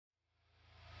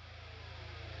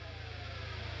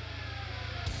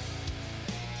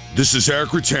This is Eric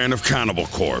Rutan of Cannibal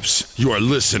Corpse. You are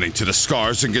listening to the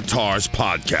Scars and Guitars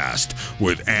podcast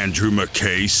with Andrew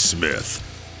McKay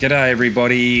Smith. G'day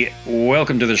everybody,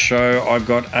 welcome to the show. I've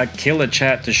got a killer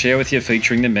chat to share with you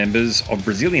featuring the members of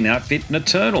Brazilian outfit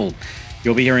Noturnal.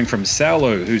 You'll be hearing from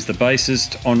Saulo, who's the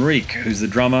bassist, Henrique, who's the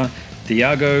drummer,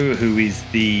 Thiago, who is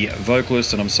the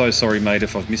vocalist, and I'm so sorry mate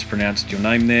if I've mispronounced your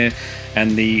name there,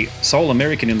 and the sole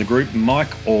American in the group, Mike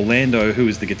Orlando, who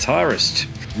is the guitarist.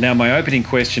 Now my opening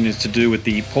question is to do with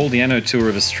the Paul Di'Anno tour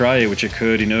of Australia, which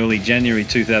occurred in early January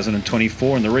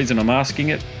 2024, and the reason I'm asking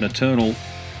it, Noturnal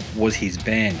was his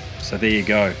band. So there you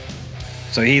go.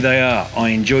 So here they are. I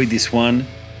enjoyed this one,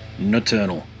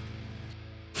 Noturnal.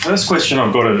 First question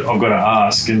I've got to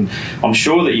ask, and I'm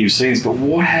sure that you've seen this, but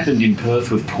what happened in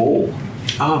Perth with Paul?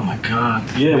 Oh my God!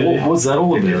 Yeah, what was that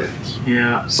all about?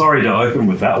 Yeah. Sorry to open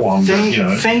with that one,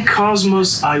 Thank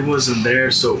Cosmos I wasn't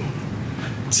there, so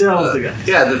tell the guy.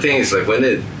 Yeah, the thing is, like,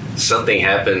 when something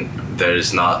happened that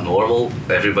is not normal,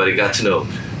 everybody got to know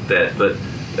that. But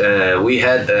we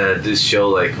had this show,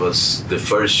 like, was the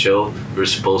first show. We were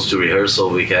supposed to rehearsal.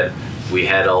 We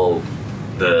had all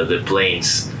the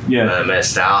planes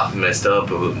messed up.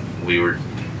 We were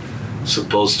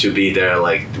supposed to be there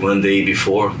like one day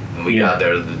before, and we got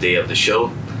there the day of the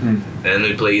show, and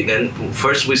we played. Then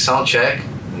first we sound check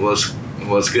was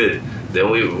good. Then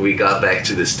we got back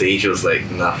to the stage. It was like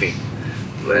nothing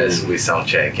less. We sound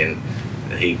check, and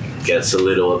he gets a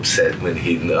little upset when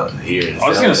he's not here. I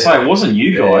was going to say, it wasn't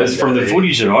you guys from the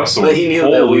footage that I saw. He knew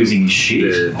Paul that losing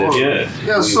shit.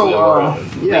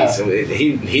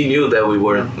 He knew that we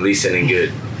weren't listening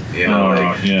good. You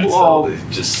know,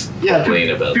 just complain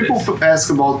about people this. People ask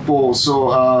about Paul.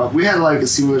 So we had like a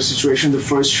similar situation. The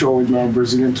first show in our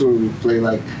Brazilian tour, we played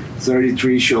like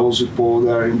 33 shows with Paul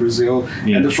there in Brazil,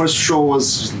 and the first show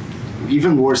was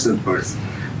even worse than Perth.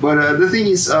 But the thing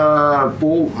is,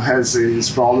 Paul has his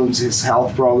problems, his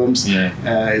health problems.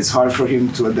 It's hard for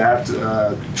him to adapt,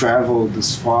 travel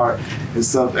this far and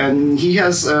stuff. And he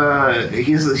has a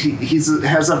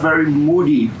very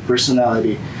moody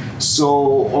personality.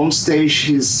 So on stage,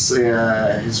 he's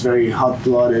very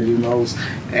hot-blooded. You know,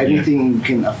 anything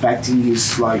can affect him.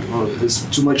 He's like, there's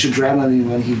too much adrenaline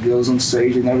when he goes on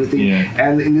stage and everything.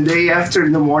 And in the day after,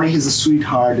 in the morning, he's a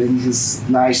sweetheart and he's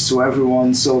nice to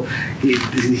everyone. So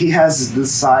he has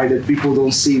this side that people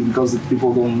don't see because the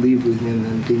people don't live with him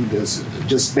and think this,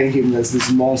 just paint him as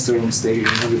this monster on stage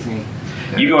and everything.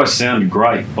 You guys sound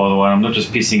great, by the way. I'm not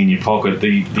just pissing in your pocket.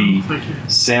 The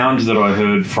sound that I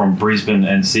heard from Brisbane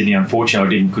and Sydney,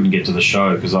 unfortunately, I couldn't get to the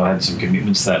show because I had some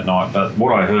commitments that night. But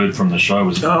what I heard from the show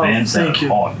was the band sounded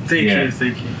hot. Thank you.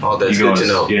 Oh, that's good to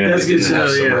know. Yeah, that's good to know.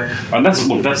 And that's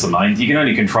the main. You can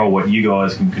only control what you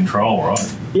guys can control,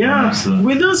 right? Yeah,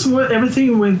 with us,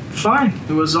 everything went fine.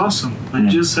 It was awesome. I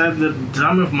just had the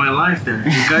time of my life there.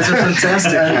 You guys are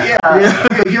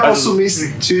fantastic. You also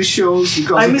missed 2 shows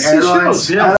because I of missed airlines.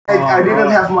 2 shows. I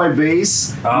didn't have my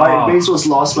bass. My bass was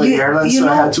lost by the airlines, so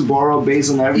I had to borrow a bass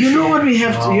on every show. You know what we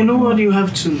have to. You know what you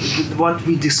have to. What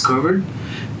we discovered,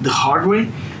 the hard way,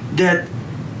 that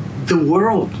the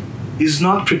world is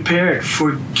not prepared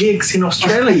for gigs in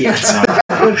Australia yet.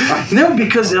 No,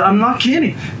 because I'm not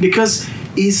kidding. Because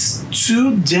it's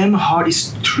too damn hard.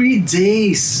 It's 3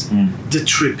 days the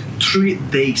trip. 3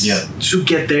 days to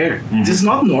get there. This is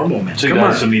not normal, man. 2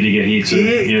 days for me to get here too.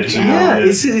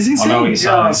 It's insane. I know what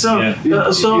you're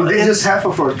saying. This is half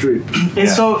of our trip. And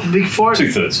so before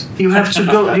 2/3, you have to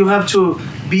go. You have to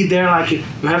be there. Like you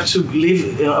have to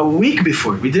leave a week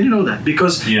before. We didn't know that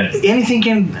because anything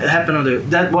can happen on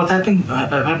that. What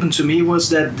happened to me was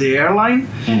that the airline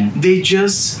they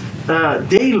just.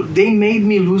 They made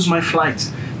me lose my flight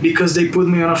because they put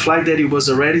me on a flight that it was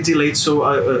already delayed. So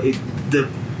the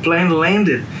plane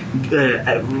landed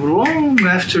long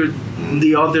after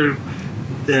the other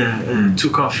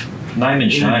took off. Name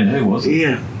and shame, who was it?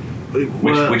 Yeah.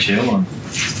 Which airline?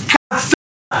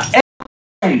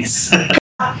 QATRAR.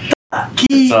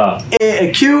 Oh,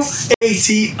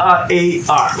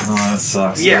 that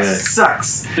sucks. Yes,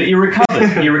 sucks. But you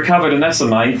recovered, and that's the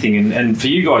main thing. And for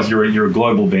you guys, you're a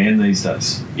global band these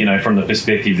days. You know, from the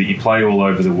perspective that you play all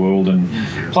over the world, and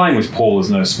playing with Paul is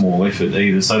no small effort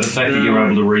either. So the fact that you're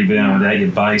able to rebound without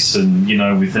your bass and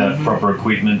without proper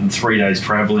equipment and 3 days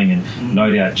travelling and no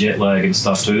doubt jet lag and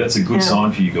stuff too, that's a good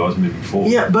sign for you guys moving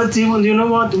forward. Yeah, but you know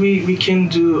what we can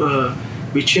do?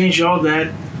 We change all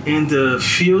that in the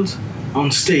field on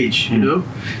stage, you know.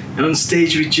 And on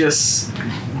stage we just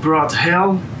brought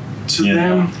hell to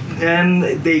them, and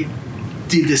they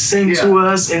did the same to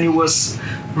us, and it was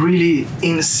really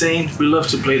insane. We love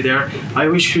to play there. I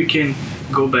wish we can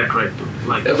go back like.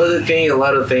 Yeah, but the thing, a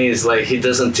lot of things like he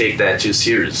doesn't take that too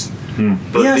serious,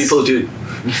 but Yes. people do.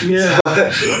 Yeah.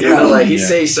 You know, like he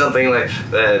says something like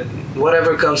that,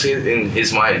 whatever comes in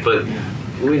his mind, but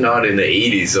we're not in the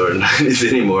 80s or 90s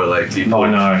anymore. Like people, I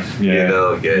know. Yeah. you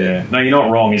know, Yeah. No, you're not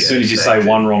wrong. As soon as you say exactly.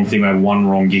 one wrong thing, have one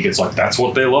wrong gig, it's like that's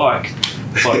what they're like.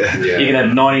 It's like Yeah. you can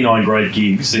have 99 great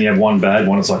gigs and you have one bad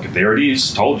one. It's like there it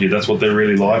is. Told you that's what they're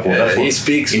really like. Or Yeah, that's what he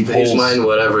speaks in his Paul's- mind,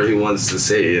 whatever he wants to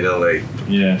say. You know, like,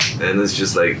 Yeah. and it's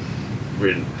just like,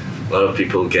 a lot of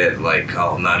people get like,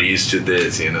 oh, not used to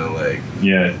this. You know, like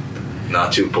Yeah.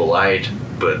 not too polite.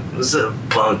 But he's a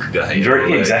punk guy. You know,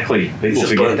 Very, like, exactly. People He's a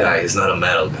forget punk that. guy. He's not a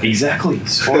metal guy. Exactly.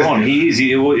 Spot on. He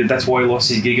is. That's why he lost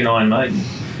his gig in Iron Maiden.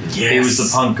 Yes. He was the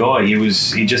punk guy.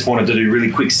 He just wanted to do really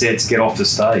quick sets, get off the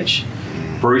stage.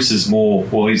 Bruce is more,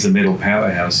 well, he's the metal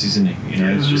powerhouse, isn't he? You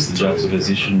know, it's just the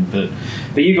juxtaposition.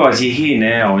 But you guys, you're here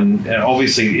now, and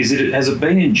obviously, has it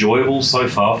been enjoyable so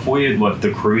far for you? Like the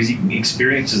cruising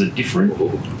experience, is it different?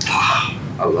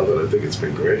 I love it. I think it's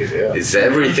been great. Yeah. It's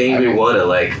everything we want to,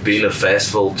 like, be in a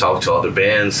festival, talk to other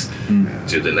bands,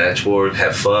 do the network,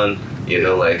 have fun. You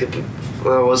know, like,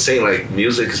 well, I was saying, like,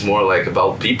 music is more like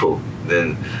about people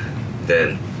than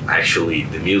actually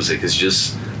the music. It's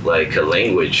just like a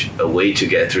language, a way to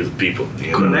get through the people.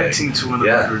 You know, Connecting like, to one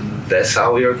yeah, another. that's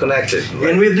how we are connected. Like,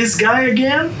 And with this guy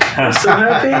again, I'm so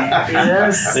happy.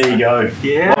 Yes. There you go.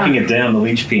 Yeah. Locking it down, the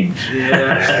linchpin.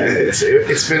 Yeah.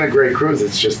 It's been a great cruise.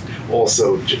 It's just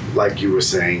also, like you were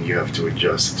saying, you have to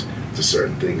adjust to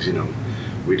certain things. You know,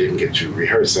 we didn't get to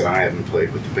rehearse, and I haven't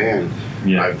played with the band.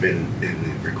 Yeah. I've been in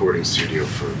the recording studio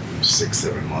for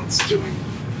 6-7 months doing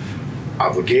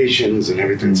obligations and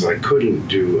everything, so I couldn't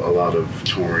do a lot of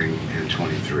touring in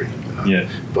 23. Yeah.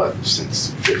 But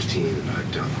since 15,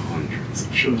 I've done hundreds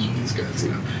of shows with these guys.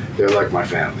 You know, they're like my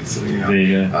family. So you know, There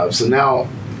you go. so now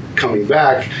coming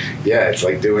back, yeah, it's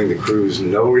like doing the cruise,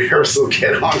 no rehearsal,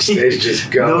 get on stage,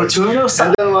 just go. Noturnal.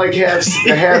 And then like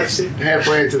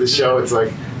halfway into the show, it's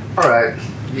like, all right,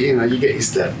 you know, you get your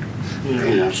step. You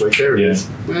know, it's like there it is.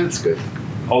 Well, it's good.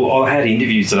 I had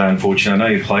interviews today, unfortunately. I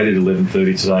know you played at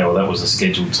 11:30 today, or that was a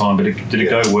scheduled time, but did it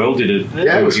go well? Did it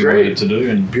Yeah, it do was what you great. wanted it to do?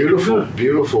 And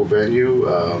Beautiful venue.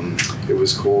 It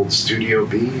was called Studio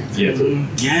B. Yeah.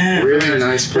 Yeah. Really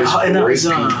nice place. And Great it's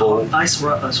people. ice.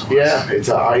 Yeah, it's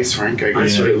an ice rink, I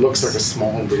guess. Yeah. It looks like a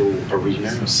small little arena.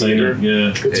 I've seen it,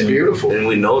 yeah. It's beautiful. And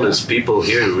we notice people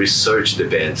here research the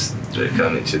bands that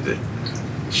come into the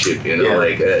ship. You know, Yeah.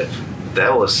 like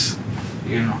that was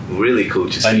really cool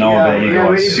to see. They know about you Yeah,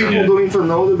 many guys. people Yeah. don't even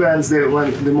know the bands. The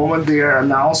moment they are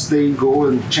announced, they go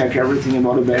and check everything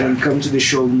about the band and come to the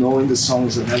show knowing the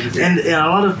songs and everything. And a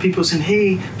lot of people saying, "Hey,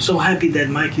 I'm so happy that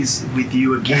Mike is with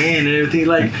you again," and everything.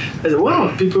 Like, I said,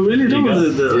 wow, people really do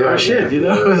our shit, you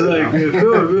know. It's like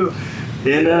cool.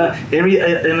 And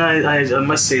I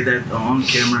must say that on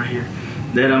camera here,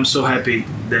 that I'm so happy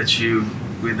that you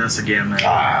with us again, man.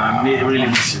 I really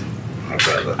miss you.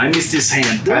 I miss this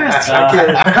hand. The rest, I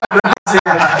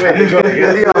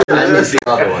missed the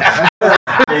other one.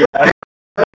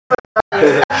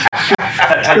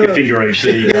 Take a finger each.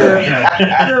 There you go.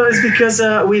 No, it's because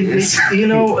we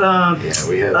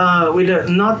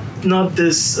not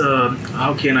this.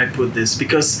 How can I put this?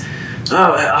 Because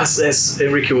as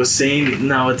Henrique was saying,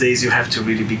 nowadays you have to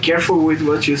really be careful with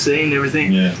what you say and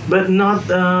everything. Yeah. But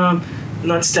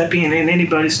not stepping in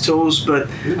anybody's toes. But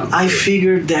I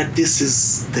figured that this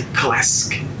is the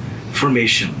classic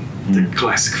formation. The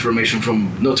classic formation from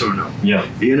Noturnal. Yeah.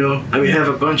 You know, we have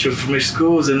a bunch of formation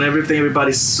schools and everything.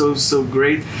 Everybody's so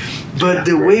great, but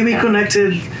the way we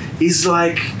connected is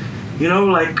like, you know,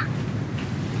 like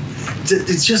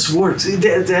it just works.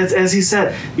 As he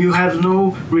said, you have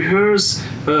no rehearsal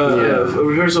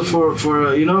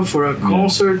for a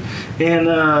concert, and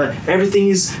everything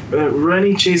is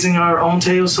running, chasing our own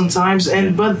tails sometimes.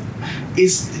 But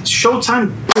it's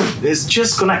showtime. It's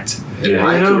just connect. Yeah,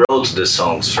 Mike wrote the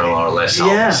songs from our last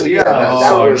album. Yeah.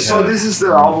 So so this is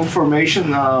the album formation.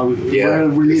 We're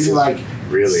releasing like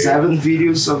Really? 7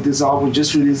 videos of this album. We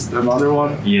just released another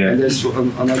one. Yeah. And there's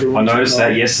another one. I noticed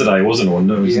that yesterday, wasn't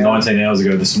it? It was 19 hours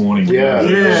ago this morning. Yeah.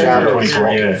 Shadows.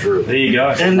 23, yeah. There you go.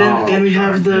 And then we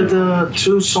have the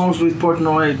 2 songs with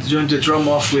Portnoy doing the drum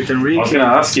off with Henrique. I was going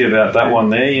to ask you about that one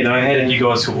there. You know, how did you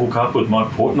guys hook up with Mike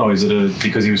Portnoy? Is it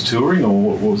because he was touring, or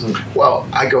what was it? Well,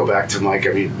 I go back to Mike.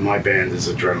 I mean, my band is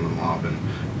Adrenaline Mob, and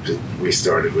we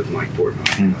started with Mike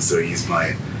Portnoy. So he's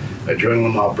my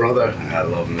Adrenaline Mob brother, and I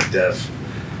love him to death.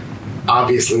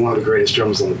 Obviously, one of the greatest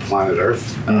drummers on the planet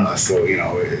Earth. So, you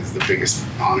know, it's the biggest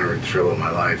honor and thrill of my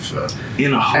life.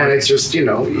 In a heart. And it's just, you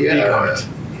know, big heart.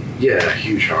 Yeah,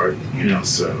 huge heart. You know,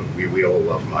 so we all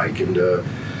love Mike, and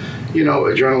you know,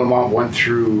 Adrenaline Mob went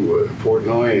through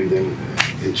Portnoy and then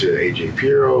into AJ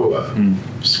Piro,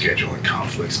 scheduling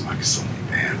conflicts. Mike is so many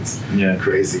bands,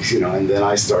 crazy, you know. And then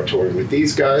I start touring with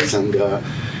these guys, and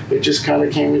it just kind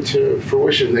of came into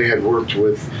fruition. They had worked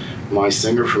with my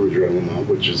singer from Adrenaline Mob,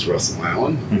 which is Russell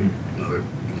Allen, another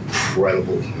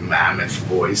incredible mammoth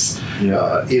voice,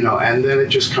 you know. And then it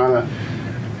just kind of,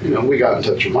 you know, we got in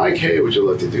touch with Mike. Hey, would you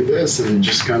like to do this? And it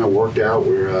just kind of worked out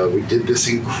where we did this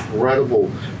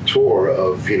incredible tour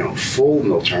of, you know, full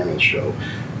Noturnal show,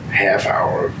 half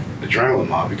hour of Adrenaline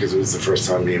Mob, because it was the first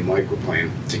time me and Mike were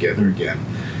playing together again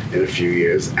in a few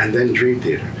years. And then Dream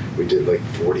Theater. We did like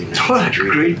 40 minutes. What of a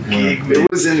Dream great Theater. gig, man.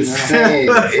 It was insane.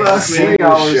 Insane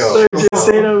So show. just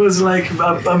say that was like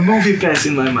a movie pass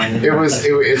in my mind.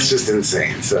 It's just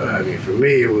insane. So I mean, for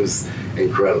me, it was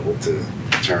incredible to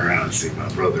turn around and see my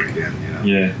brother again. You know.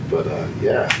 Yeah.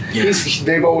 But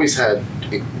they've always had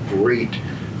great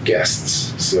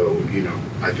guests. So you know,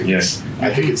 I think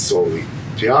it's solely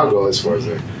Thiago, as far as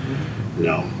I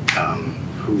know,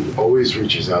 who always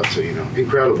reaches out to, you know,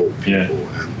 incredible people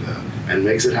and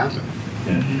makes it happen.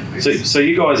 Yeah. So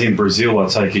you guys in Brazil, I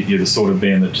take it, you're the sort of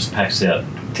band that just packs out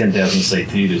 10,000 seat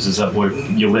theatres. Is that what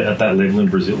you're at that level in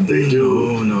Brazil? They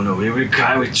do. No.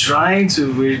 We're trying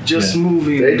to. We're just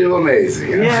moving. They do amazing.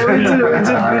 You know? Yeah, we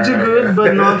do good,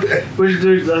 but not.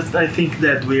 I think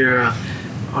that we're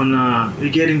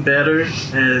we're getting better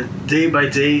day by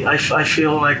day. I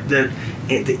feel like that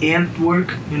the ant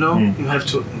work, you know, you have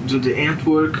to do the ant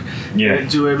work,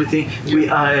 do everything.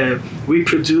 We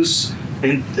produce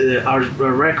our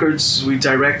records, we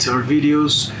direct our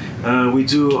videos, we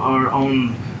do our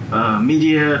own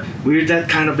media. We're that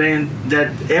kind of band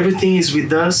that everything is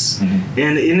with us,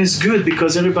 and it's good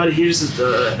because everybody hears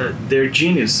their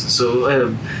genius.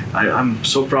 So I'm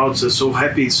so proud, so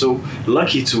happy, so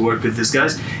lucky to work with these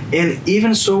guys, and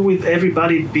even so with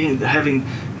everybody having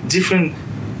different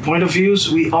point of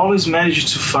views, we always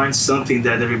manage to find something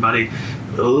that everybody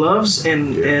loves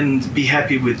and be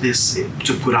happy with this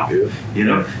to put out, you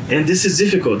know. And this is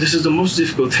difficult. This is the most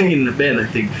difficult thing in the band, I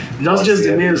think. Not just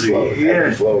the music.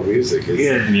 The flow of music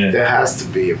is there has to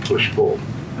be a push pull.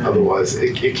 Otherwise,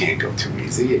 it can't go too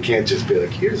easy. It can't just be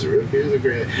like, here's a riff, here's a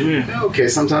great. Okay,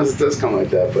 sometimes it does come like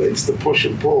that, but it's the push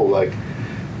and pull, like.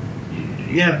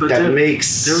 Yeah, but that makes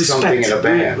something in a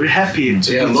band. We're happy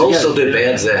to be most together. of the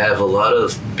bands that have a lot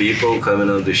of people coming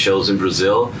on the shows in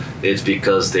Brazil, it's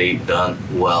because they've done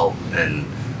well in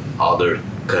other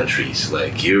countries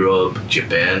like Europe,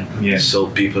 Japan. So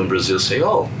people in Brazil say,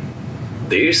 oh,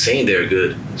 they're saying they're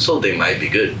good, so they might be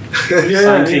good.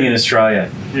 Same thing in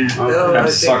Australia.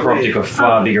 Psychroptic are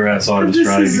far bigger outside of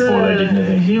Australia before they did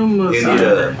anything. Humans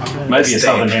maybe a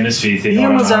southern hemisphere thing.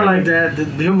 Humans are like that. The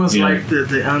humans like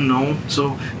the unknown.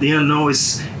 So the unknown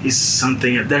is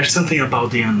something. There's something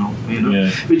about the unknown. You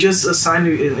know. We just signed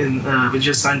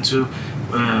to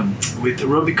with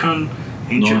Rubicon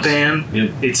in Japan.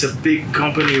 It's a big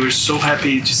company. We're so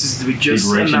happy. We just big reach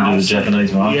into the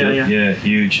Japanese market.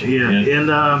 Huge.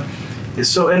 And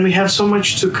so, and we have so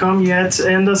much to come yet,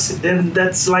 and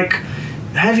that's like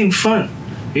having fun,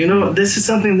 you know. This is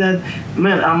something that,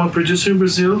 man, I'm a producer in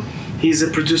Brazil, he's a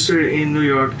producer in New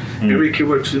York. Henrique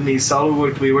worked with me,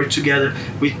 Saulo we work together,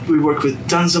 we work with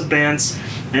tons of bands,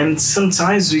 and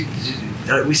sometimes we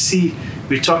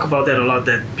talk about that a lot,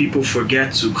 that people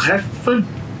forget to have fun.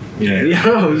 You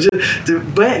know,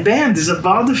 the band is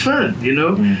about the fun, you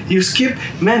know. You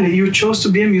you chose to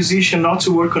be a musician, not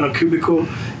to work on a cubicle,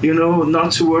 you know,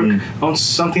 not to work on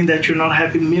something that you're not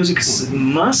happy. Music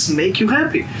must make you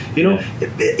happy, you know.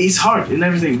 It's hard and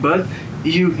everything, but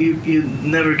you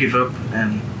never give up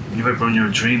and give up on your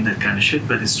dream, that kind of shit,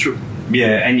 but it's true.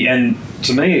 And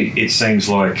to me it seems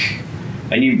like,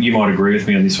 and you might agree with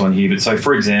me on this one here, but so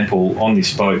for example, on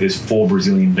this boat there's 4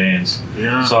 Brazilian bands.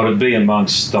 So it'd be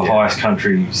amongst the highest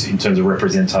countries in terms of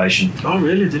representation. Oh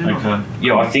really? Didn't know.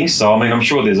 Yeah, I think so. I mean, I'm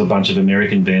sure there's a bunch of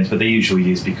American bands, but there usually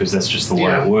is, because that's just the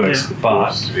way it works.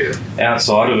 But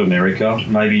outside of America,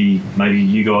 maybe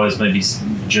you guys, maybe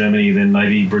Germany, then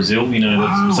maybe Brazil, you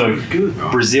know. So good.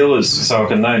 Brazil is, so I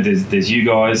can know there's you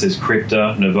guys, there's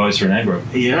Crypta, Nervosa and Aggro.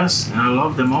 Yes, I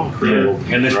love them all.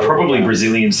 And there's probably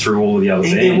Brazilians through all of the other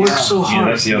bands. They work so hard.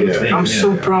 That's the other thing. I'm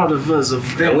so proud of us, of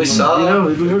them. And we saw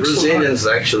Brazilians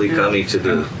actually coming to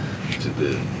the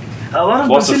a lot of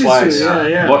lots of flags.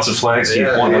 Lots of flags. You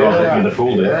pointed out in the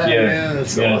pool there.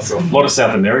 That's awesome. A lot of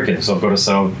South Americans, I've got to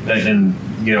say, and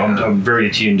I'm very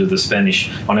attuned to the Spanish.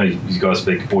 I know you guys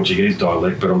speak Portuguese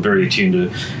dialect, but I'm very attuned to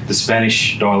the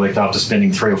Spanish dialect after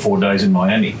spending 3 or 4 days in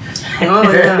Miami.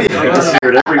 Oh yeah. I just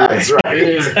hear it everywhere. That's right.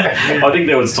 Yeah. I think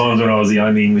there was times when I was the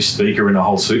only English speaker in a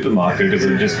whole supermarket because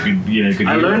it just could I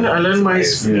hear learned it. my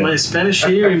Spanish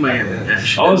here in Miami.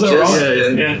 Actually. Oh, is that Just- right?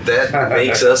 and Yeah. that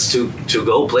makes us to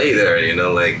go play there,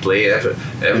 like play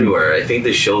everywhere. I think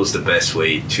the show's the best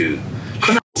way to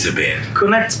the band.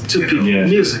 Connect to people. Yeah.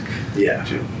 Music Yeah,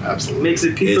 absolutely. makes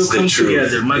the people It's the come truth. together.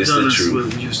 It's the Madonna's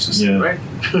truth. used to say, Yeah. right?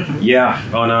 Yeah,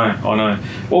 I know.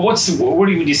 Well, what would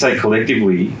you say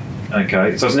collectively?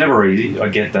 Okay, so it's never easy. I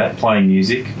get that. Playing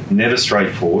music, never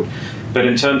straightforward. But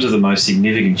in terms of the most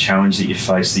significant challenge that you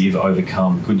faced, that you've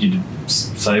overcome, could you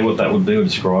say what that would be or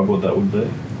describe what that would be?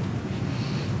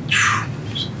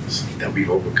 That we've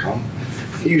overcome.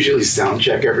 Usually sound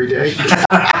check every day.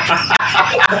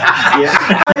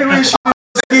 Yeah. I wish.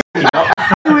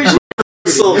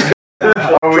 So,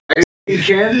 are we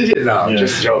candid? No, I'm Yeah.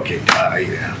 just joking.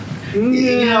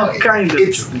 Yeah, kind of.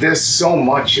 There's so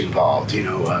much involved,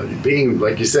 being,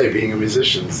 like you say, being a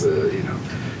musician's,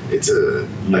 it's a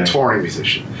touring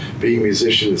musician. Being a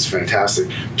musician is fantastic.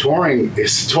 Touring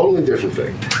is a totally different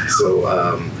thing. So,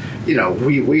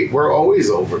 we're always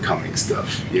overcoming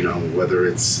stuff, whether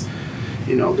it's,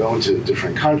 going to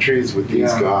different countries with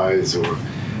these guys or,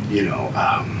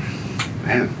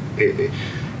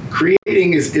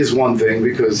 creating is one thing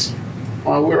because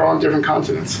we're on different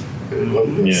continents. And,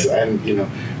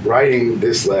 writing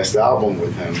this last album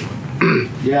with him,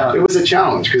 it was a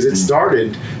challenge because it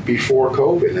started before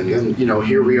COVID, and then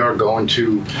here we are going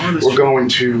to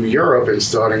Europe and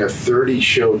starting a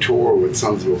 30-show tour with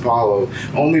Sons of Apollo,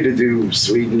 only to do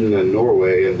Sweden and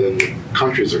Norway, and then the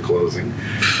countries are closing,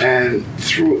 and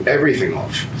threw everything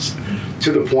off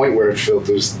to the point where it felt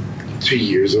it was 2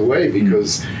 years away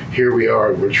because here we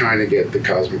are, we're trying to get the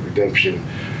Cosmic Redemption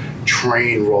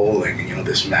train rolling,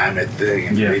 this mammoth thing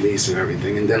and release and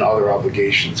everything, and then other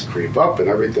obligations creep up and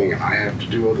everything, and I have to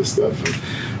do all this stuff, and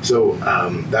so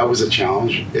that was a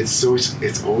challenge. It's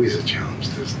always a challenge.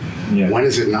 When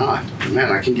is it not?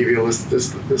 Man, I can give you a list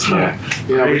this month.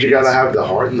 But you got to have the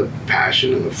heart and the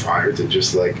passion and the fire to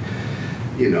just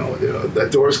that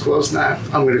door's closed now.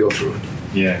 I'm going to go through it.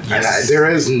 Yeah. And there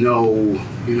is no,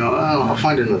 I'll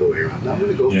find another way around. I'm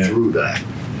going to go through that.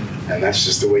 And that's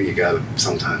just the way you gotta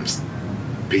sometimes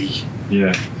be.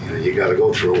 Yeah. You gotta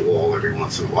go through a wall every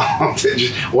once in a while,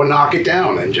 or knock it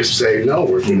down and just say, no,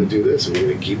 we're gonna do this and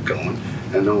we're gonna keep going,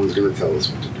 and no one's gonna tell us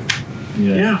what to do.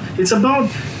 Yeah, it's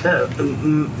about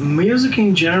music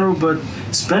in general, but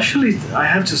especially I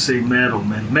have to say metal,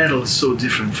 man. Metal is so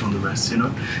different from the rest,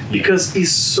 because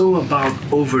it's so about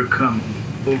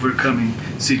overcoming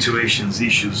situations,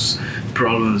 issues,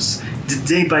 problems. The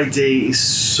day by day is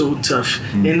so tough,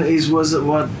 and it was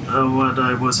what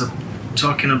I was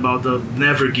talking about, the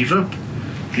never give up,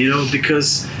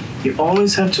 because you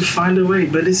always have to find a way.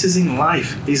 But this is in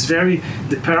life.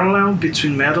 The parallel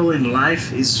between metal and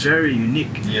life is very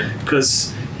unique,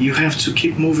 because you have to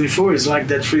keep moving forward. It's like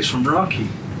that phrase from Rocky.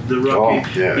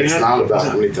 It's not about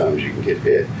how many times you can get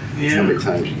hit. It's how many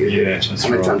times you get hit. How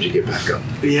many times you get back up.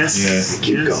 Yes. And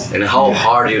keep going. And how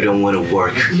hard you don't want to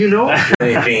work.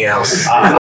 Anything else.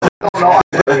 So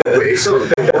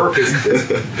the work is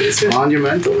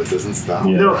monumental. It doesn't stop.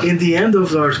 No, in the end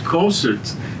of our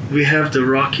concert, we have the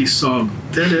Rocky song.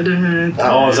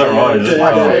 Oh, is that right? It's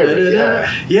my favorite. Yeah.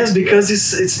 Yes, because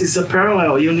it's a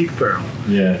parallel, unique parallel.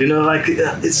 Yeah.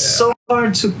 It's so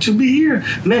hard to be here,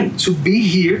 man. To be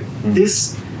here,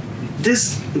 this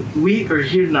we are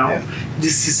here now. Yeah.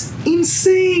 This is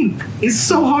insane. It's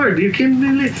so hard. You can't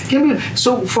believe.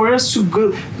 So for us to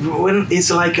go, when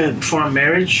it's like for a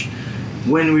marriage,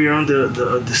 when we're on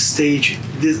the stage,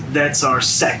 that's our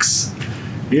sex.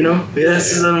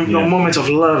 This is a moment of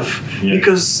love,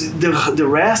 because the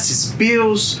rest is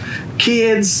bills,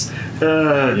 kids,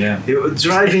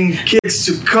 driving kids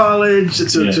to college,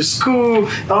 to school,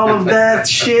 all of that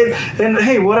shit. And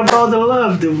hey, what about the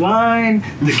love, the wine,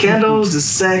 the candles, the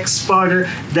sex part?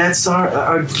 That's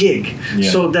our gig.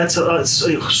 So that's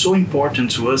so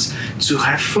important to us to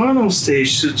have fun on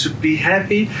stage, to be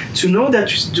happy, to know that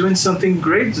we're doing something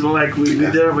great, like with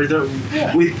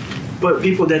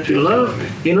people that we love,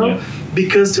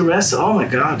 because the rest, oh my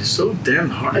God, it's so damn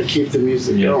hard. And keep the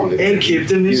music going. And keep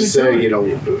the music going.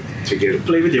 You say, to get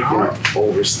play with your heart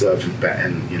over stuff,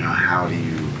 and how do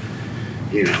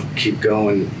you keep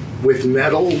going? With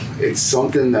metal, it's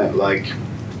something that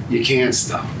you can't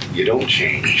stop. You don't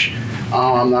change.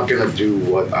 I'm not gonna do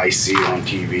what I see on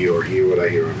TV or hear what I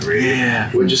hear on the radio. Yeah.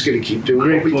 We're just gonna keep doing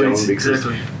what we're doing, because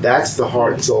exactly. that's the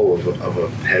heart and soul of a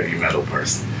heavy metal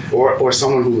person. or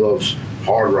someone who loves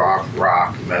hard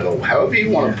rock, metal, however you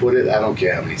want to put it. I don't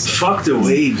care how many. Fuck the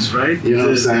waves, right? You know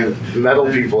what I'm saying? Metal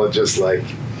people are just like,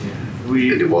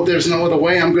 well, there's no other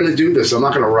way I'm gonna do this. I'm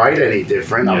not gonna write any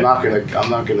different. Yeah. I'm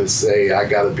not gonna say I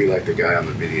gotta be like the guy on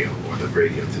the video or the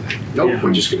radio today. Nope, Yeah.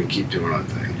 we're just gonna keep doing our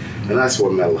thing, and that's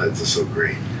what metalheads are so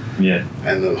great. Yeah.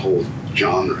 And the whole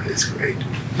genre is great.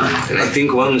 And I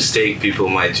think one mistake people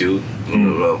might do,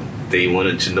 they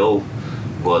wanted to know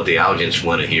what the audience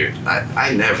want to hear.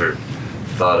 I never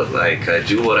thought of like I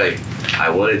do what I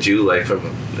want to do. Like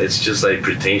it's just like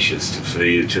pretentious for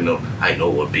you to know. I know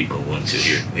what people want to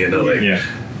hear. You know, like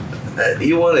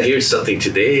you want to hear something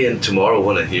today, and tomorrow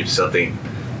want to hear something.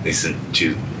 Listen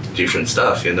to different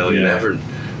stuff. You know, you never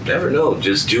know.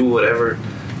 Just do whatever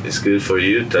is good for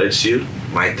you. Touch you.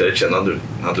 Might touch another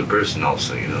person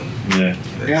also. You know. Yeah.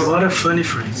 Yeah, what a funny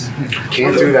phrase.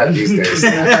 Can't do that these days.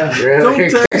 Don't Really?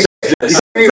 touch. You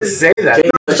can't even say that.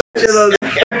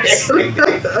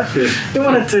 You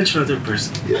want to touch another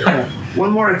person.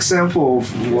 One more example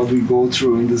of what we go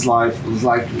through in this life was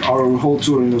like our whole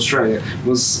tour in Australia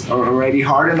was already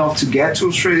hard enough to get to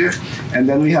Australia, and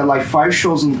then we had like 5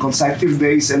 shows on consecutive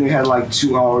days, and we had like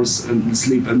 2 hours and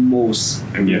sleep at most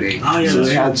every day. Oh, yeah, So that's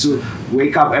we had to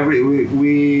wake up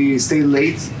we stayed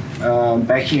late,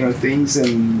 packing our things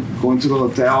and going to the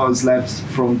hotel and slept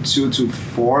from 2 to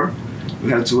 4. We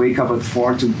had to wake up at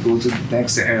 4 to go to the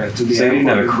next to the So you didn't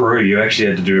have a crew, you actually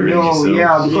had to do everything yourself.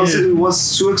 Yeah, because it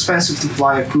was too expensive to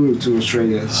fly a crew to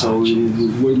Australia, so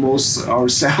we most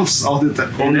ourselves all the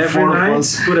time. And every night,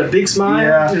 put a big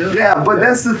smile. But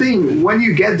that's the thing. When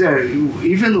you get there,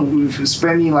 even with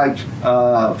spending like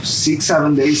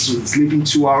 6-7 days sleeping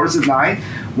 2 hours a night,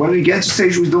 when we get to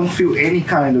stage, we don't feel any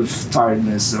kind of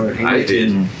tiredness or anything. I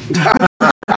did.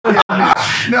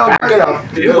 No,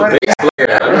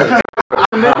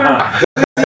 Remember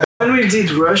when we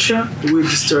did Russia with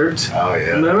Disturbed? Oh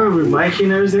yeah. Remember with Mikey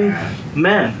and everything?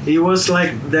 Man, it was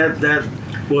like that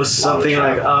was something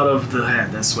like out of the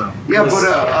head as well. Yeah,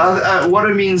 but what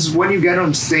I mean is when you get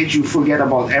on stage, you forget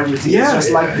about everything. Yeah, it's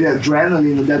just like the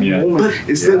adrenaline of that moment.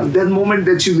 It's that moment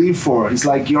that you live for. It's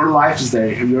like your life is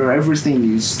there. Your everything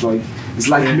is like it's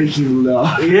like making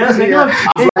love. Yeah, It's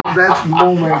like that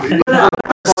moment.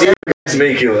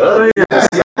 Make you up.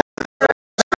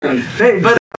 Hey,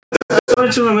 but I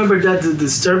want to remember that the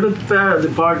Disturbed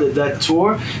part of that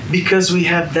tour because we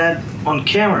have that on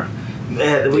camera. We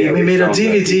made a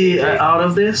DVD out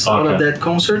of this, out of that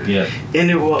concert, and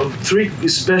it was 3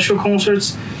 special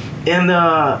concerts, and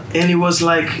it was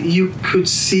like you could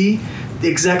see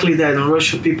exactly that. In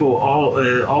Russia, people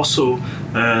also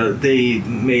they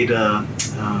made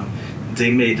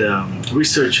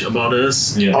research about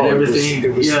us and everything.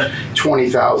 It was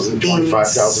 20,000,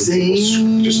 25,000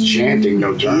 people just chanting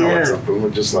Noturnal and something. We're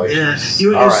just like,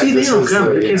 you see this on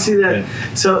camera. You can see that. Yeah.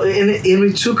 So and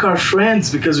we took our friends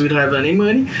because we don't have any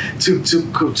money to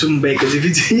make a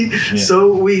DVD. Yeah.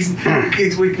 So we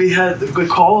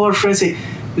call our friends and say,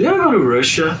 "You wanna go to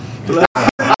Russia?"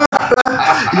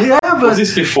 Yeah, but was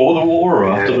this before the war or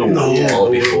after the war? No,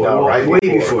 way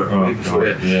before.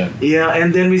 Yeah,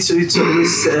 and then we said to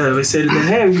them,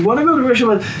 "Hey, you want to go to Russia?"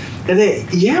 And they,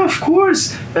 yeah, of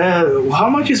course. How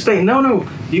much is paying? No,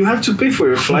 you have to pay for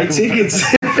your flight tickets.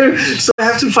 So I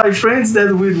have to find friends that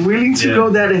were willing to go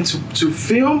there and to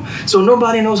film. So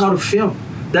nobody knows how to film.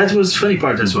 That was the funny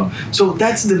part as well. So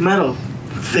that's the metal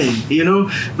thing, you know,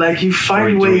 like you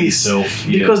find ways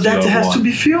because that has to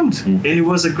be filmed, and it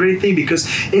was a great thing because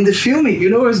in the filming, you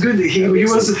know, it was good.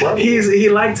 He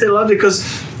liked it a lot because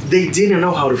they didn't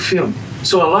know how to film,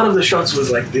 so a lot of the shots was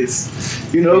like this,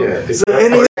 you know. It's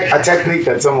a technique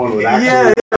that someone would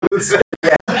actually. So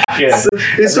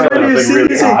it's when you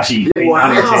see it,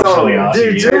 wow,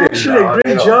 they're doing actually a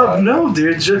great job. No,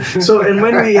 they're just so. And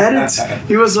when we edit,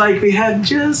 it was like we had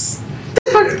just.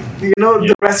 You know,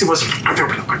 the rest it was.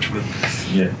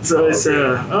 So it's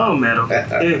metal.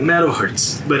 Metal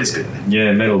hurts, but it's good.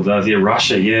 Yeah, metal does. Yeah,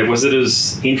 Russia. Yeah, was it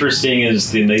as interesting as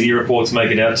the media reports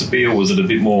make it out to be, or was it a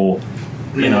bit more?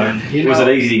 You know, was it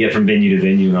easy to get from venue to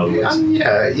venue? In other words,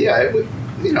 It would,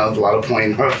 you know, a lot of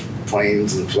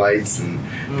planes and flights, and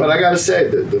but I gotta say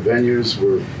that the venues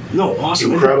were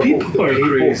awesome. Incredible. The people are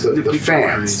crazy. The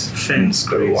fans. Fans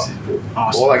crazy.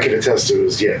 Awesome. All I can attest to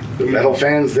is the metal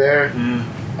fans there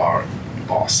are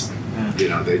awesome. You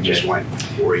know, they just went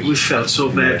great. We felt so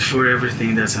bad for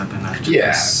everything that's happened after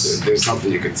this. There's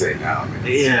something you could say now. I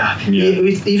mean,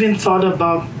 we even thought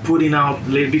about putting out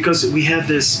later because we had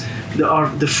this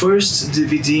the first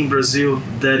DVD in Brazil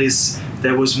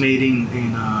that was made in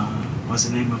what's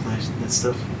the name of that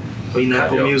stuff? in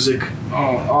Apple Music.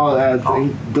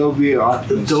 Dolby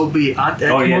Atmos. Dolby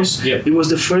Atmos. Oh, yeah. It was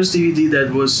the first DVD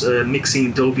that was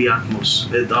mixing Dolby Atmos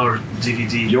at our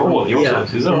DVD. Yours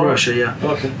is that from right? Russia, yeah.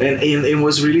 Okay. And it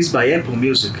was released by Apple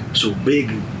Music, so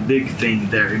big thing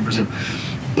there in Brazil.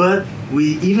 But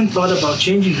we even thought about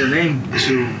changing the name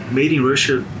to Made in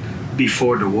Russia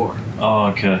before the war.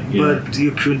 Oh, okay. Yeah. But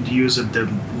you couldn't use the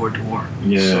word war.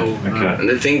 Yeah, So, okay. And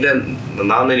the thing that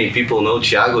not many people know,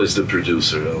 Thiago is the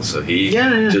producer also. He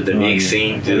did the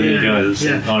mixing, did the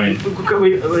producing.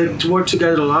 We work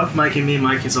together a lot. Mike and me.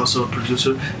 Mike is also a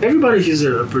producer. Everybody is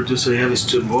a producer. They have a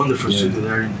studio, wonderful studio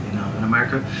there in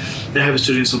America. They have a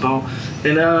studio in São Paulo,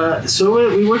 and so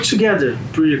we work together.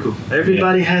 Pretty cool.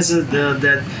 Everybody has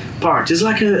that part. It's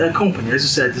like a company, as you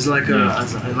said. It's like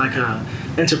a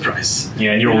enterprise.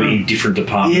 Yeah, and you're all in different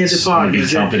departments.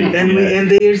 Company. And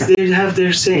they have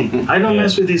their saying. I don't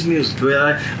mess with this music.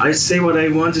 Well, I say what I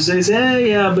want to say.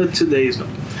 But today is not.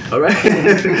 All right.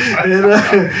 and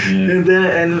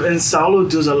Saulo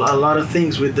does a lot of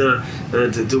things with the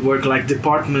work, like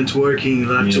department working,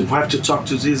 like to have to talk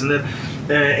to this and that.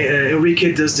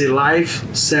 Henrique does the live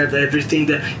set, everything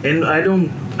that, and I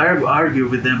don't argue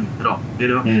with them at all.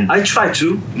 I try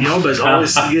to, but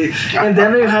always. And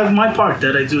then I have my part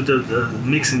that I do the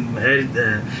mixing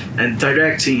and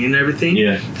directing and everything.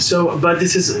 Yeah. So, but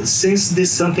since this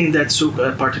is something that's so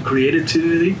part of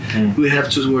creativity, we have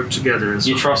to work together as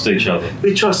well. You trust each other.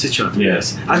 We trust each other.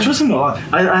 Yes. I trust him a lot.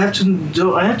 I have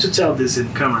to tell this in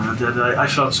camera that I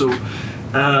felt so.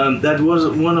 That was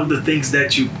one of the things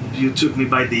that you took me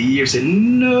by the ear, said,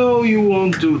 no, you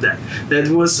won't do that. That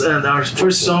was our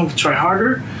first song, Try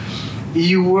Harder.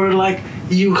 You were like,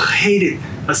 you hated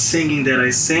a singing that I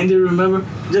sang. Do you remember?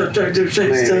 You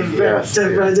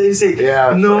say,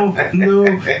 no,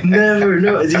 never,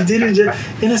 no. You didn't just,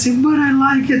 and I said, but I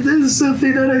like it. This is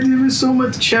something that I did with so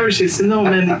much cherish. I said, no,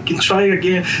 man, you can try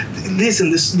again.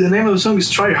 Listen, the name of the song is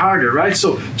Try Harder, right?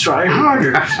 So try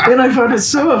harder. And I found it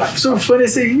so funny. I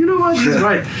said, you know what? He's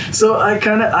right. So I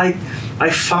found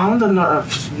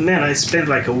I spent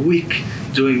like a week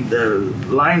doing the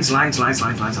lines, and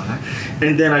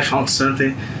then I found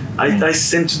something. I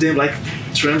sent to them like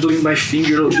trembling my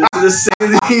finger, the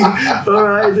same thing. All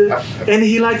right, and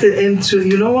he liked it. And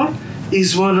you know what?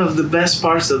 It's one of the best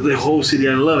parts of the whole CD.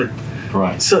 I love it.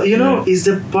 Right. So it's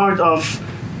the part of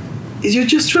you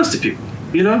just trust the people.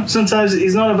 Sometimes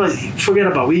it's not about forget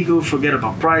about ego, forget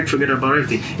about pride, forget about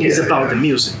everything. It's about the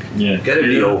music. Yeah. You gotta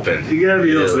be open. You gotta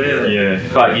be open. Yeah.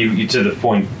 But you to the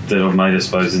point that I've made, I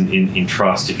suppose, in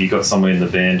trust. If you've got someone in the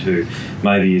band who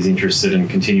maybe is interested in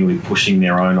continually pushing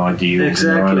their own ideals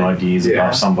and their own ideas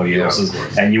above somebody else's,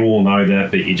 and you all know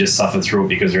that, but you just suffer through it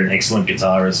because you're an excellent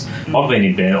guitarist. I've been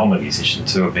in band. I'm a musician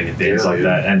too. I've been in bands like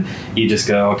that, and you just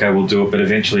go, okay, we'll do it, but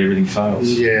eventually everything fails.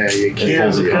 Yeah, you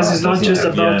can't. Because it's not just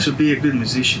about to be a good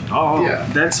musician.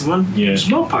 That's one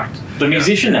small part. The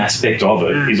musician aspect of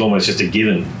it is almost just a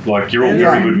given. Like, you're all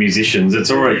very good musicians.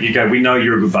 It's all right. You go, we know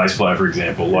you're a good bass player, for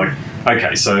example. Like,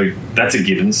 okay, so that's a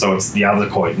given. So it's the other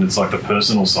coin. It's like the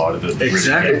personal side of it.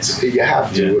 Exactly. You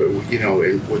have to.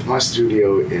 With my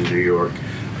studio in New York,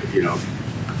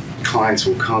 clients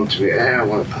will come to me. I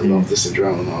love this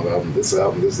Noturnal album, this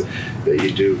that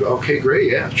you do. Okay,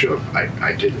 great. Yeah, sure.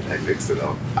 I did it. I mixed it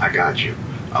up. I got you.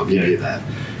 I'll give you that.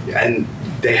 And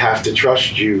they have to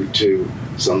trust you to.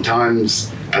 Sometimes,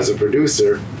 as a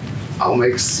producer, I'll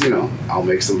make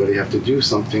somebody have to do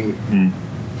something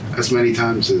as many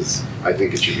times as I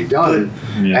think it should be done.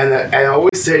 And I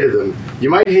always say to them, you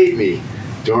might hate me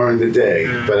during the day,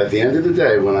 but at the end of the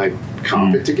day, when I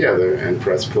comp it together and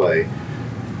press play,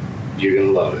 you're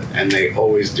gonna love it. And they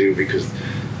always do, because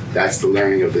that's the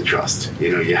learning of the trust.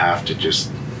 You have to just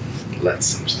let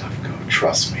some stuff go.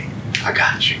 Trust me, I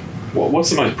got you. What's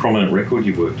the most prominent record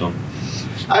you've worked on?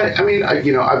 I've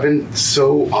been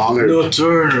so honored.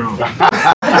 Noturnal.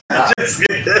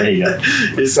 There you go.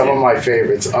 Some of my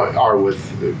favorites are with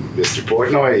Mr.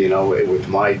 Portnoy, with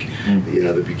Mike,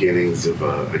 the beginnings of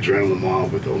Adrenaline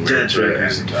Mob with Omerta,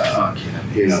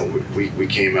 and we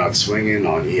came out swinging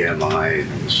on EMI,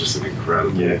 and it was just an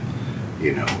incredible,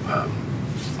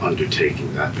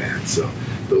 undertaking, that band. So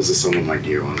those are some of my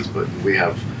dear ones, but we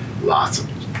have lots of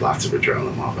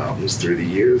Adrenaline Mob albums through the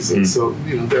years, and so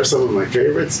they're some of my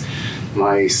favorites.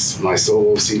 My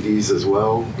solo CDs as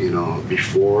well.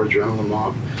 Before Adrenaline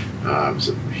Mob, I was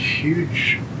a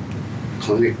huge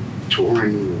clinic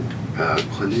touring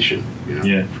clinician.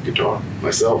 For guitar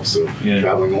myself, so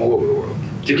traveling all over the world.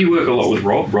 Did you work a lot with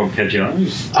Rob Caggiano?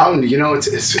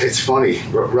 It's funny.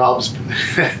 Rob's.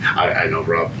 I know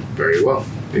Rob very well.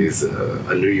 He's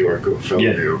a New Yorker, a fellow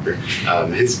New Yorker.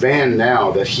 His band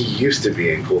now that he used to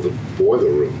be in, called the Boiler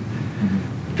Room,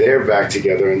 they're back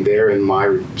together and they're in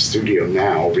my studio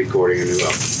now recording a new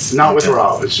album. Not with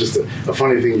Rob. It's just a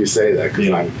funny thing you say that because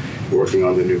I'm working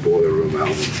on the new Boiler Room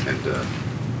album and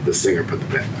the singer put the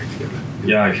band back together.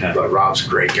 Yeah, okay. But Rob's a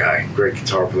great guy, great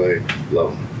guitar player,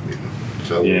 love him.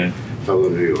 Fellow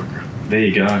New Yorker. There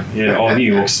you go. Yeah,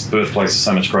 New York's birthplace is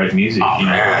so much great music. Oh, you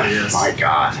know? man. My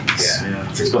God.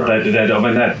 It's got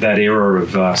that era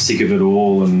of Sick of It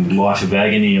All and Life of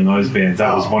Agony and those bands.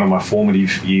 That was one of my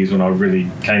formative years when I really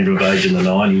came to age in the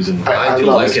 90s. And I do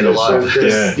like it a lot.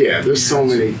 There's so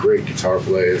many great guitar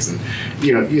players. And,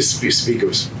 you speak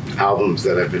of albums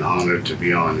that I've been honored to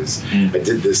be on. I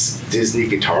did this Disney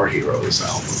Guitar Heroes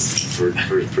album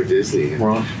for Disney.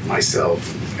 And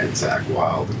myself and Zach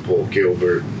Wilde and Paul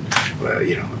Gilbert.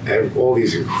 All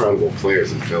these incredible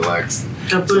players and Phil X,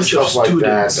 and stuff like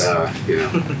that.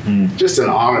 Just an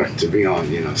honor to be on,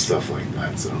 stuff like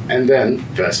that. So, and then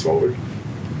fast forward,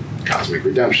 Cosmic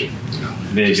Redemption.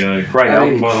 There you go. Great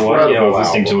album, by the way. Yeah, I was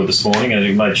listening to it this morning, and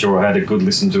I made sure I had a good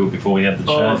listen to it before we had the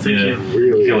chat. Thank you.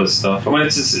 Really killer stuff. I mean,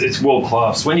 it's world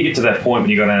class. When you get to that point when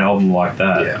you got an album like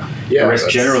that, the rest,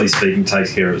 generally speaking,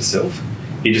 takes care of itself.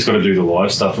 You just got to do the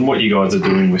live stuff, and what you guys are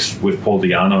doing with Paul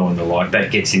Diano and the like,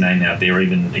 that gets your name out there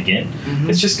even again.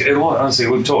 It's just honestly, I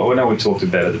know we talked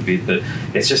about it a bit, but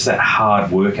it's just that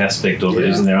hard work aspect of it,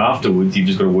 isn't there? Afterwards, you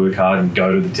just got to work hard and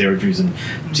go to the territories, and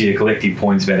to your collective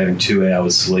points about having 2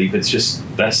 hours sleep. It's just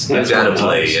that's you gotta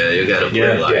play. Yeah, you gotta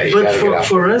play. But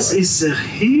for us, it's a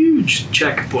huge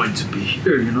checkpoint to be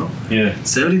here.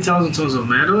 70,000 tons of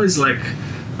metal is like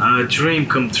a dream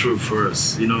come true for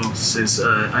us, since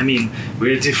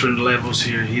we're at different levels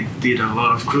here. He did a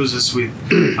lot of cruises with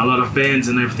a lot of bands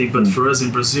and everything, but for us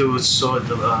in Brazil it's so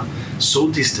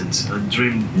distant, a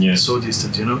dream so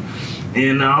distant,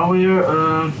 and now we're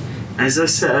as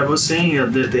I was saying,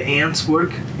 the ants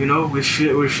work,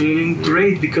 we're feeling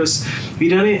great because we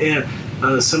don't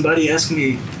somebody asked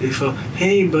me if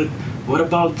hey, but what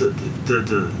about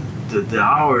the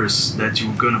hours that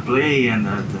you're gonna play and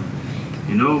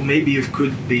maybe you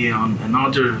could be on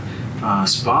another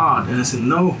spot. And I said,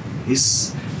 no,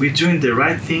 we're doing the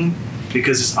right thing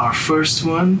because it's our first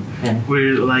one.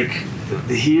 We're like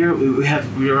here.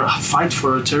 We are fight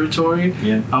for our territory.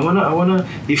 I wanna.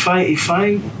 If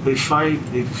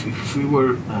we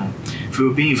were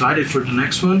being invited for the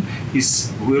next one,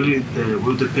 it's really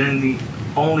will depend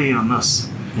only on us.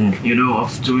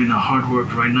 Of doing a hard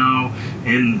work right now,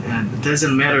 and it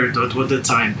doesn't matter what the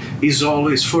time is.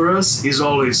 Always for us is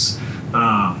always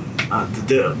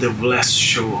the last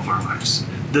show of our lives.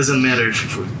 Doesn't matter if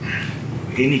for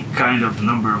any kind of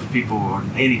number of people or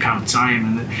any kind of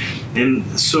time, and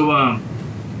so I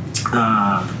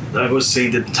was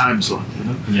saying that time slot,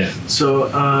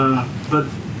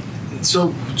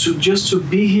 So to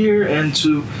be here and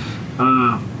to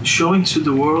showing to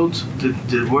the world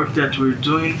the work that we're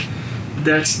doing,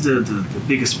 that's the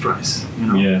biggest prize,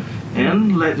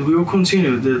 And we will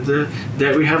continue.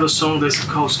 That we have a song that's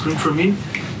called "Scream for Me,"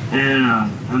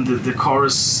 and the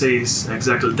chorus says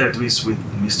exactly that is with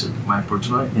Mr. Mike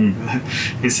Portnoy.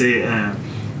 He say,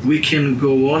 "We can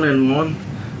go on and on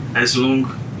as long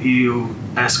you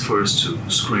ask for us to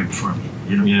scream for me."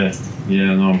 Yeah.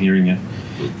 No, I'm hearing you.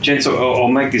 Gents, I'll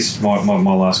make this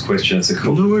my last question. It's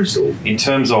in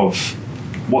terms of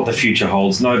what the future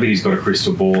holds, nobody's got a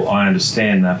crystal ball, I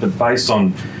understand that, but based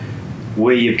on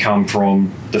where you've come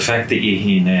from, the fact that you're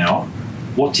here now,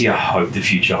 what do you hope the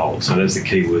future holds? So that's the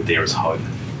key word there, is hope.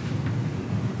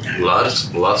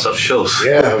 Lots of shows.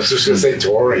 Yeah, I was just going to say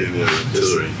touring.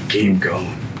 Touring. Keep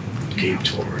going. Keep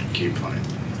touring. Keep playing.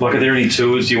 Like, are there any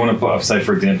tours you want to, say,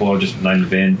 for example, I'll just name the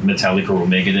band Metallica or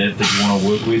Megadeth that you want to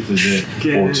work with? Is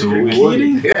there or tour with?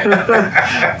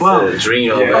 Well,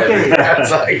 dream of That's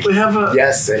like, we have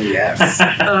yes and yes.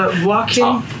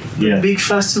 Walking big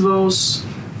festivals,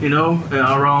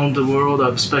 around the world,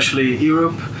 especially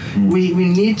Europe. We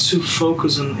need to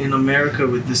focus in America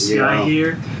with the CI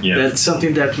here. That's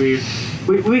something that we're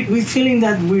feeling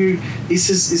that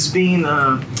is being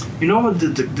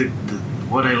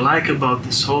what I like about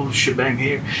this whole shebang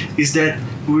here is that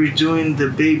we're doing the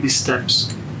baby steps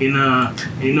in a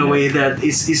way that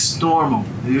is normal.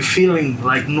 We're feeling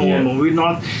like normal. We're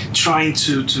not trying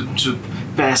to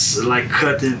pass, like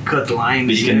cut lines.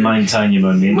 But you can maintain your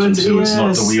momentum, so it's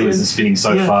not the wheel isn't spinning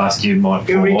so fast you might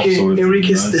fall off. Sort of Henrique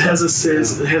has a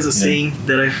saying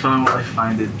that I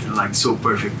find it like so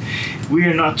perfect. We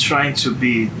are not trying to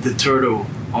be the turtle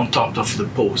on top of the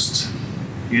post.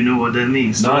 You know what that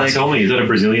means? No, tell me, is that a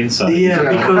Brazilian saying? Yeah,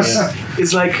 because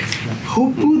it's like,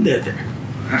 who put that there?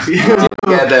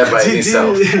 get that by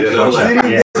himself. You know,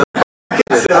 like,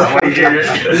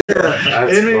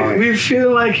 And we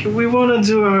feel like we want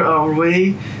to do our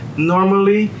way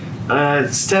normally,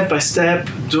 step by step,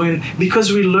 doing,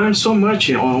 because we learn so much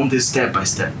on this step by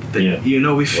step thing. You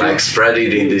know, we feel like spreading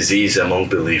the disease among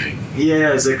the living.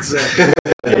 Yes, exactly.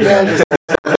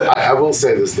 I will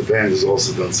say this: the band has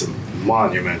also done some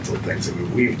monumental things. I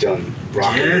mean, we've done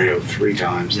Rock in Rio 3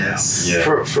 times now.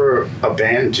 For a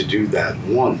band to do that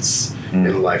once in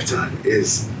a lifetime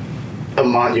is a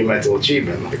monumental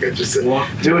achievement. Like I just said,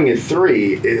 doing it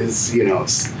 3 is, you know,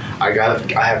 I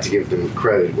have to give them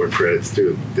credit where credit's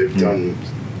due. They've done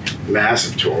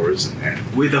massive tours and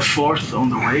with a 4th on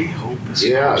the way. Hope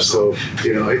this. So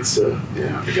you know, it's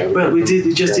But we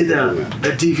just did a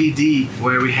DVD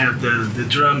where we have the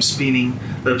drum spinning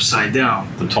upside down.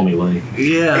 The Tommy Lee.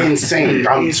 Yeah. Insane.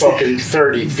 I'm talking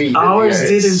 30 feet. Ours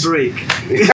didn't break.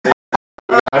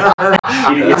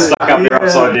 You didn't get stuck up there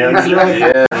upside down.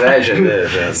 Yeah, imagine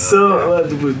that. So,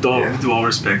 with all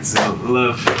respect,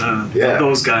 love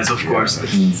those guys, of course.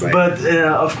 But,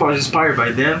 of course, inspired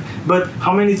by them. But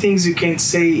how many things you can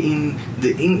say in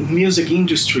the music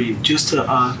industry, just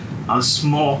a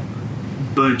small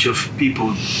bunch of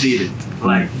people did it,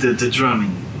 like the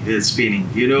drumming. Spinning,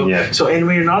 you know. So, and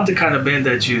we're not the kind of band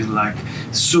that you like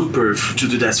super to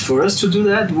do that. For us to do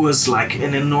that was like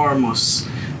an enormous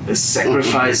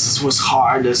sacrifice. It was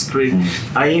hard. That's great.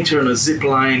 I enter on a zip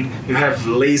line. You have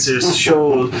lasers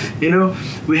show. You know,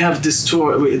 we have this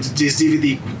tour, this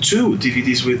DVD, 2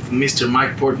 DVDs with Mr.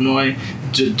 Mike Portnoy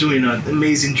doing an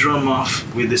amazing drum off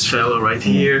with this fellow right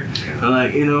here.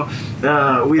 Like, you know,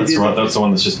 that's right. That's the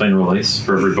one that's just been released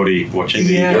for everybody watching.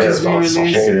 It's been released.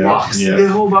 The whole box. The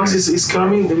whole box is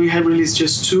coming. We have released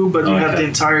just 2, but we have the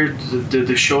entire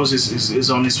the shows is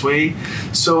on its way.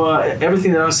 So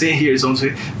everything that I'm saying here is on its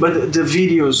way. But the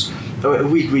videos,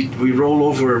 we roll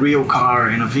over a real car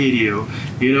in a video.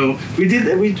 You know,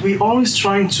 we always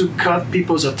trying to cut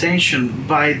people's attention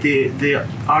by the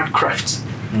art craft.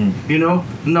 You know,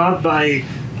 not by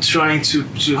trying to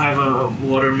have a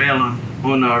watermelon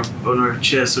on our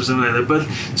chest or something like that, but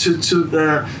to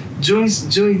doing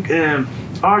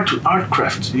art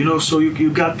craft. You know, so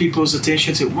you got people's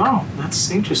attention. Say, wow, that's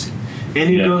interesting, and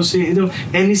you go see, you know,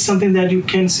 and it's something that you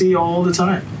can see all the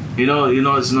time. You know,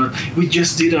 it's not. We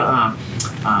just did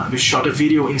we shot a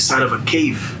video inside of a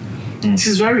cave. This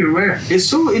is very rare. It's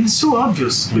so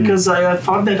obvious because I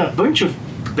thought that a bunch of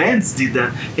bands did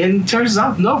that, and it turns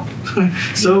out no.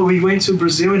 So we went to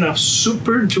Brazil in a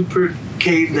super duper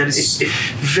cave that is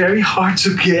very hard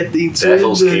to get into.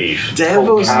 Devil's Cave.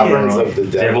 Devil's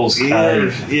Cave. Devil's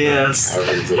Cave. Yes.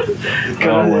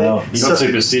 Oh wow! You got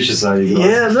superstitious, though. You guys.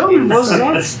 Yeah, no, it was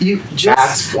not. You just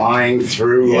bats flying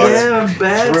through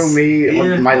bats. through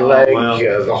me, my leg, wow.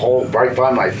 the whole right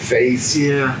by my face.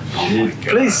 Yeah. Oh my God.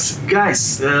 Please,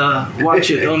 guys,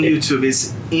 watch it on YouTube.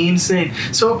 It's insane.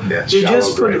 So we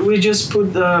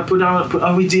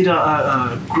did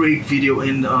a great video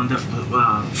on the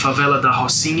favela da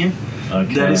Rocinha.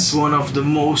 Okay. That is one of the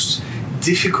most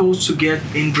difficult to get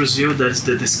in Brazil. That's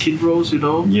the skid rows, you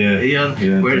know.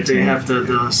 Where they have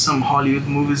the some Hollywood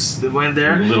movies that went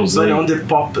there. But on the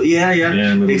pop,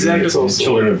 exactly. It's also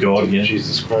Children of God,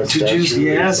 Jesus Christ.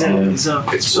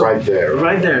 It's right there.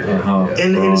 Right there.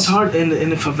 And it's hard. In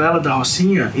the favela da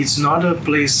Rocinha, it's not a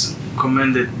place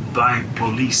commanded by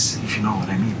police, if you know what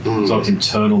I mean. So it's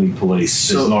internally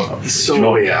policed.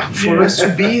 For us to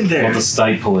be there, not the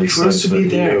state police. For us to be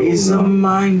there is a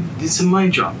mind. It's a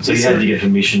mind job. So you had to get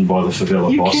permission by the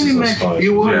favela bosses, I suppose.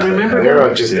 You remember they're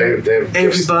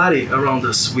everybody around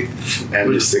us with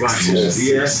rifles.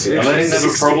 Yes. And they didn't have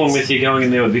a problem with you going in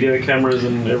there with video cameras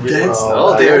and everything.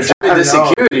 They were doing the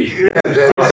security.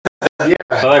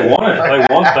 So they want it.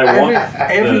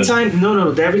 Every time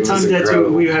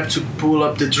that we have to pull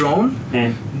up the drone,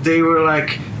 they were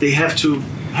like, they have to,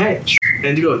 hey,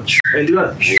 and you go, and you go, and you go,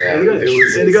 and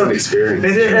you go, and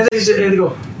they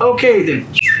go, okay then,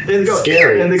 and they go,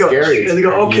 scary, and they go, scary, and they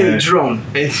go, okay, drone,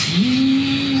 and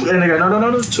they go,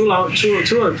 no, too loud,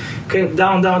 okay,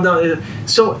 down.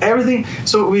 So everything,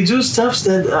 so we do stuff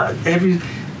that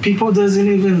people doesn't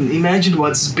even imagine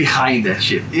what's behind that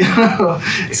shit, you know.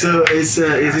 So it's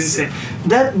insane.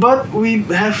 But we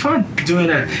have fun doing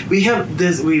that. We have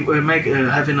this. We're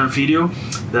having a video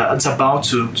that's about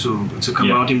to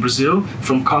come out in Brazil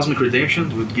from Cosmic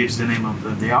Redemption, which gives the name of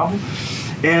the album,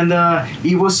 and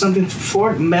it was something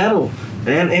for metal.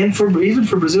 And for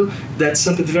Brazil, that's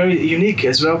something very unique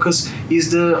as well, because it's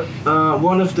the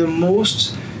one of the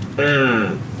most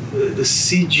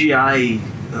CGI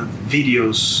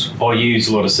videos. I use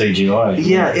a lot of CGI.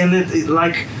 Yeah, and it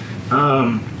like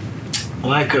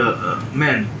like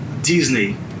man,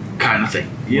 Disney kind of thing,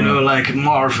 you know, like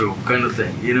Marvel kind of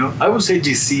thing, you know. I would say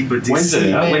DC, but DC.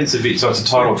 When's the so it's a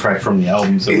title track from the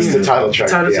album? So It's the title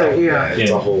track. Yeah. It's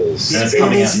a whole it's series.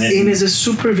 coming out next. And it's a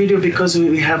super video because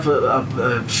we have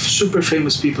a super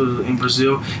famous people in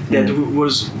Brazil that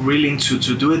was willing to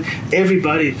do it.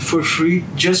 Everybody for free,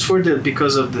 just for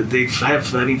because of they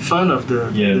having fun of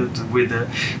with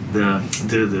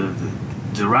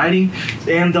the writing,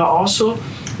 and also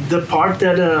the part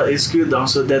that is good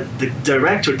also that the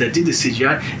director that did the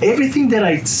CGI, everything that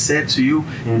I said to you,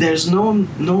 there's no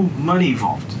money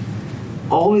involved.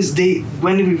 Always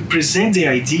when we present the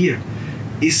idea,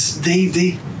 is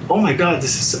they oh my God,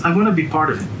 I want to be part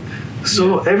of it.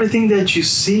 So everything that you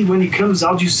see when it comes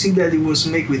out, you see that it was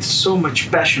made with so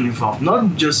much passion involved,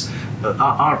 not just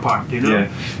our part, you know.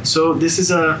 So this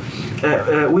is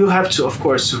we'll have to, of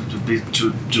course,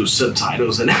 to do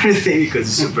subtitles and everything because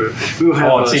it's super. We'll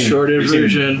have a shorter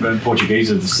version. In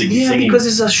Portuguese of the singing. Because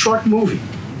it's a short movie.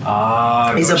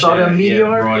 It's about a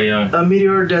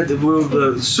meteor that will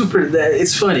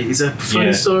it's funny. It's a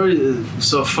funny story,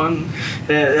 so fun.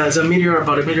 It's a meteor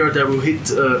that will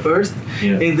hit Earth,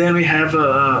 and then we have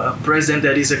a president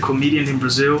that is a comedian in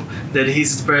Brazil. That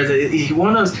he's the president.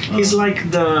 He's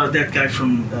like that guy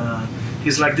from.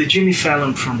 He's like the Jimmy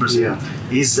Fallon from Brazil.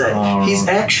 He's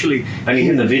actually. And he's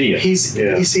in the video.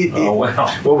 Oh wow!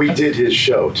 Well, we did his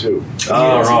show too.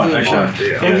 Right.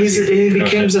 Okay. And he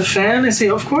becomes a fan and say,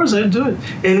 "Of course, I'll do it."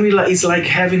 And it's like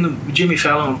having Jimmy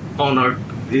Fallon on our.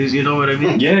 You know what I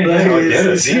mean?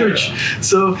 It's huge.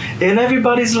 So and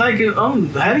everybody's like,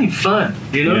 having fun,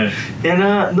 you know.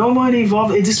 And no money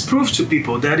involved. It just proves to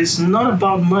people that it's not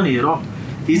about money at all.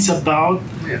 It's about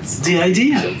the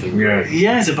idea.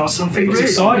 It's about something great.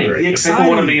 It's exciting. If people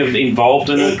want to be involved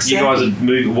in it, you guys are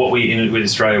moving. What we in with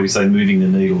Australia we say moving the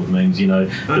needle. It means the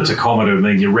tachometer. It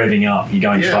means you're revving up. You're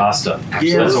going faster.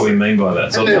 So that's what we mean by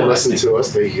that. So and they listen to us.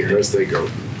 They hear us. They go,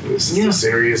 "This is a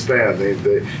serious band."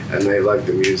 They like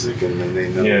the music, and then they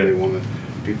know they want to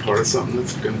be part of something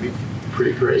that's going to be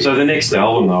pretty great. So the next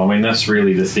album, though, I mean, that's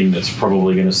really the thing that's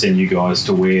probably going to send you guys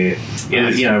to where,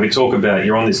 we talk about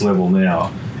you're on this level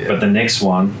now, but the next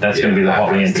one, that's going to be the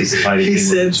hotly anticipated thing. He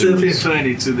said something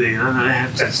funny today, and I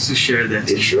have to share that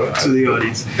to the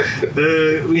audience.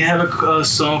 We have a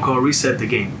song called Reset the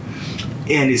Game,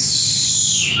 and it's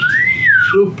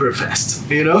super fast,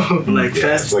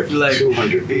 fast. It's like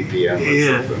 200 BPM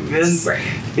or something.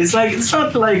 It's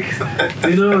not like,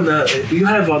 you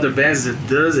have other bands that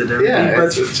does it, everything, but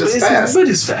it's just fast. But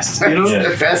it's fast,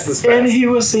 Fast is fast. And he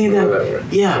was saying that,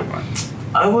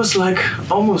 I was like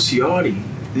almost yawning,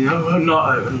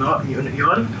 not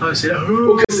yawning, how I say that?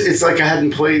 Well, because it's like I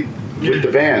hadn't played with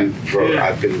the band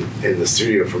I've been in the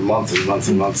studio for months and months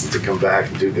and months, and to come back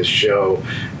and do this show,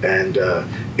 and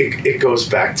it goes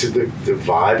back to the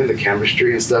vibe and the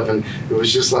chemistry and stuff, and it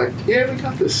was just like, we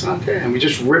got this, okay, and we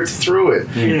just ripped through it,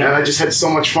 and I just had so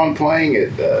much fun playing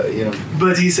it,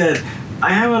 But he said, I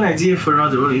have an idea for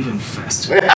another one even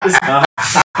faster.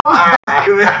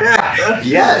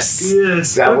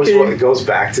 Yes. That was what it goes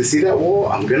back to. See that wall?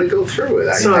 I'm gonna go through it.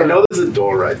 I know there's a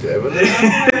door right there, but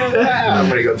I'm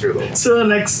gonna go through the wall. So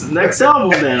next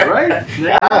album then, right?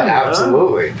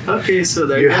 Absolutely. Okay, so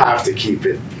there you have to keep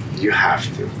it. You have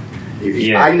to.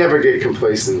 I never get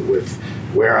complacent with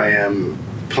where I am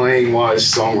playing wise,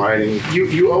 songwriting.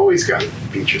 You always gotta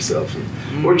beat yourself,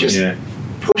 or just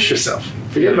push yourself.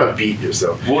 Forget about beating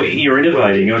yourself. Well, you're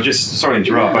innovating. Sorry to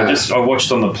interrupt. I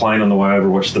watched on the plane on the way over,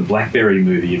 watched the Blackberry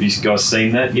movie. Have you guys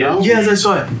seen that yet? No. Yes, I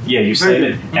saw it. Yeah, you've seen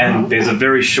it. And there's a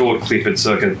very short clip. It's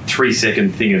like a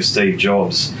 3-second thing of Steve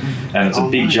Jobs. And it's a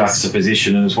big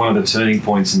juxtaposition. And it's one of the turning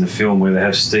points in the film where they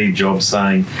have Steve Jobs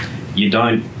saying, you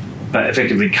don't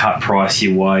effectively cut price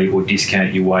your way or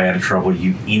discount your way out of trouble.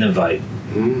 You innovate.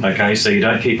 Okay, so you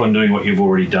don't keep on doing what you've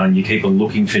already done. You keep on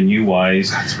looking for new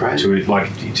ways. That's right.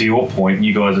 To your point,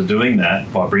 you guys are doing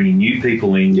that by bringing new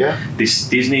people in. This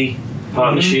Disney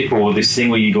partnership or this thing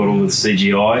where you got all the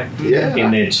CGI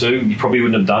in there too. You probably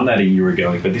wouldn't have done that a year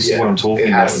ago, but this is what I'm talking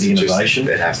about with the innovation.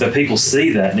 So people see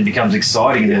that and it becomes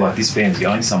exciting and they're like, this band's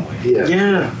going somewhere. You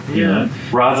know?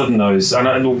 Rather than those,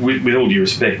 with all due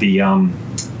respect, the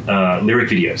lyric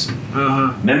videos.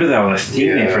 Remember they were a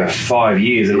thing there for 5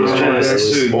 years. It was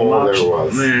just too much.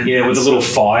 With a little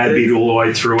fire beat all the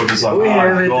way through it. It was like, we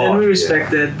have it and we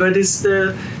respect that, but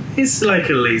it's like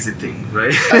a lazy thing,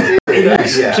 right? To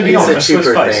be honest, it's a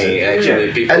cheaper thing.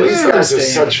 Actually, and these guys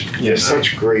are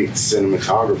such great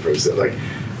cinematographers that like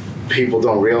people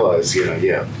don't realize. You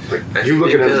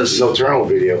look at a Noturnal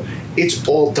video, it's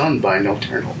all done by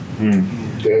Noturnal.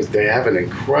 they have an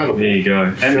incredible There you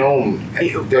go. film.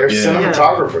 They're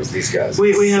cinematographers. These guys.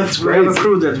 We have a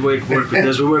crew that work with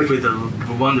us. We work with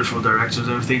wonderful directors and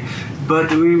everything.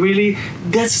 But we really,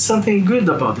 that's something good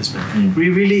about this band. We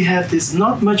really have this.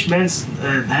 Not much bands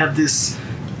have this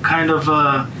kind of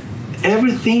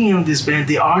everything in this band.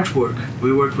 The artwork.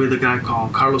 We work with a guy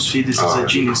called Carlos Fides. He's a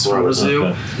genius from Brazil.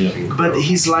 Okay. Yeah. But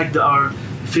he's like our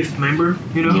fifth member,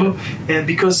 you know. And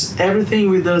because everything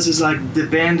with us is like the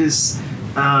band is,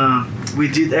 we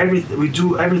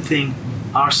do everything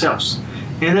ourselves,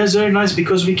 and that's very nice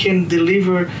because we can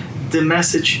deliver the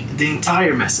message, the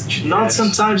entire message. Not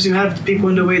sometimes you have people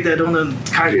in the way that don't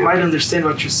quite understand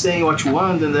what you're saying, what you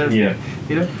want, and everything.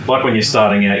 You know? Like when you're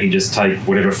starting out, you just take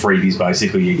whatever freebies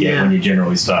basically you get when you're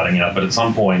generally starting out. But at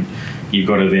some point, you've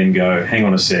got to then go, hang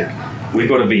on a sec. We've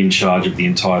got to be in charge of the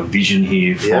entire vision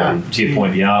here, from to your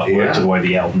point, the artwork to the way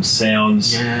the album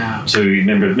sounds. To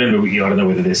remember, I don't know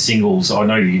whether they're singles. I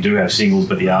know you do have singles,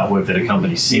 but the artwork that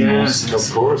accompanies singles,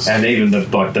 of course, and even the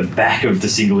back of the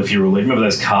single. If you remember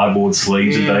those cardboard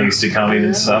sleeves that they used to come in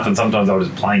and stuff, and sometimes I was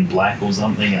plain black or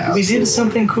something. We did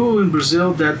something cool in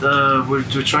Brazil that we're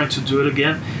trying to do it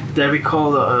again. That we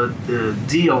call the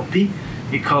DLP.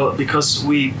 We call it because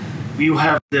you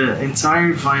have the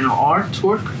entire vinyl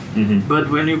artwork, but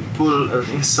when you pull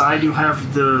inside, you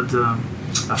have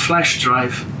a flash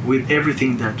drive with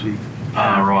everything that we.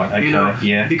 Right. Okay. You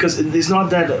know, because it's not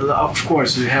that. Of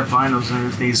course, we have vinyls and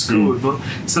everything is good, but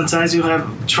sometimes you have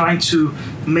trying to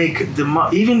make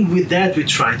even with that we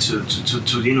try to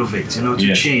innovate. You know,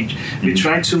 to change. We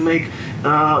try to make.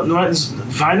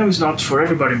 Vinyl is not for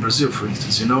everybody in Brazil, for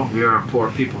instance. You know, we are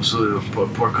poor people, so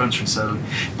poor country, sadly.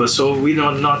 But so we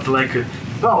don't not like.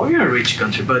 Well, we're a rich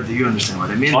country, but you understand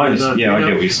what I mean. I get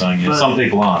what you're saying. Yeah. Some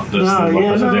people aren't. The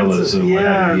favelas or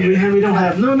we don't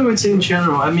have. No, it's in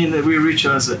general. I mean, we reach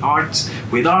as art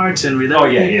with art and with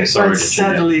everything. Sorry. But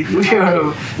sadly, we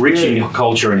are rich in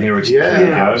culture and heritage. We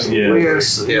are.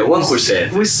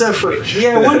 1%. We suffer.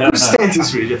 1%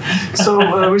 is really.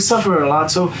 So we suffer a lot.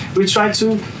 So we try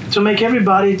to make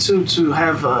everybody to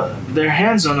have their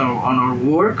hands on our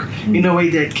work in a way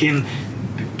that can.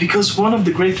 Because one of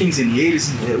the great things in the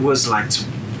 80s was like to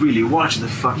really watch the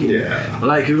fucking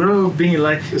like being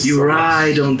like you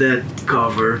ride on that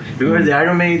cover. Remember the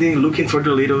Iron Maiden looking for the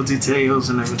little details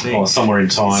and everything. Somewhere in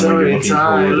time.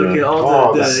 Look at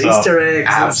all the Easter eggs.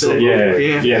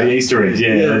 Absolutely. The Easter eggs.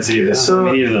 That's it. There's so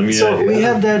many of them. So we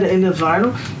have that in the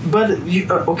vinyl, but you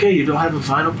don't have a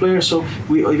vinyl player, so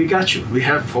we got you. We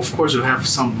have, of course, we have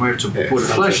somewhere to put a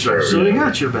flash drive, so we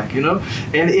got your back, you know,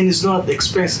 and it's not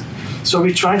expensive. So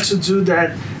we tried to do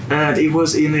that, and it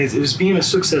was being a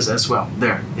success as well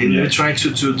there. And we're trying to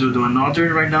do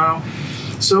another right now.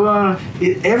 So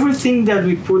everything that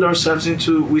we put ourselves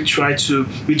into, we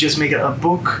just make a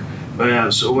book.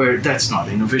 So where that's not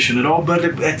innovation at all, but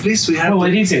at least we have. Well,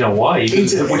 it is in a way.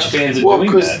 Which bands are doing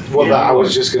that? I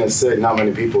was just going to say, not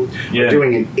many people are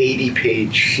doing an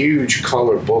 80-page huge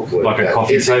color booklet. Like a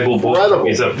coffee table book.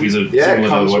 Is it it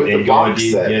comes with the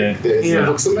box set. It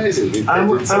looks amazing.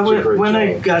 When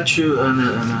I got you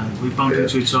and we bumped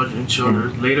into each other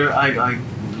later,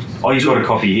 Oh, you've got a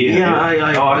copy here.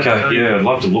 I'd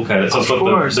love to look at it. So of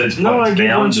course. I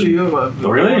give one to you.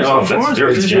 Really? That's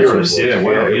very generous. Wow. And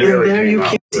there you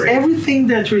can see everything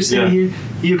that we're saying here.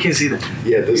 You can see that.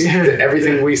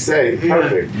 Everything we say,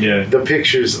 perfect. The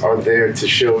pictures are there to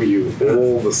show you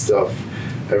all the stuff.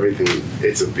 Everything.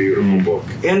 It's a beautiful book.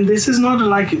 And this is not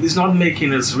like it's not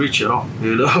making us rich at all.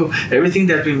 You know, everything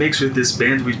that we mix with this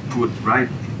band, we put right.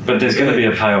 But there's going to be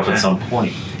a payoff at some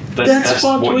point. That's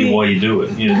why you do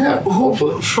it.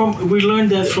 We learned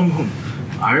that from whom?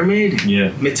 Iron Maiden.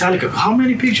 Metallica. How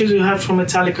many pictures you have from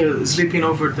Metallica sleeping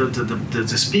over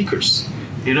the speakers?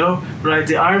 You know, right?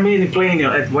 The Iron Maiden playing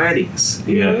at weddings.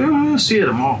 You see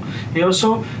them all. You know,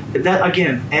 so that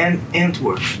again, and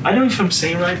Antwerp. I don't know if I'm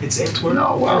saying right. It's Antwerp.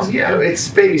 No, well, it's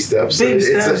baby steps.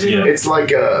 It's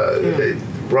like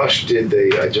Rush did.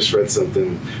 I just read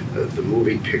something. The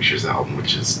Moving Pictures album,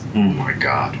 which is oh my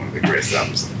God, one of the greatest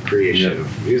albums of creation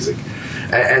of music,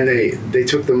 and they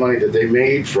took the money that they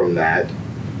made from that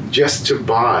just to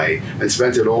buy and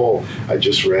spent it all. I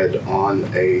just read on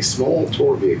a small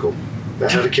tour vehicle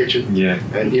that had a kitchen,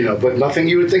 and but nothing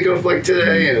you would think of like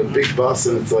today, and a big bus,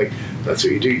 and it's like that's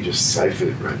what you do. You just siphon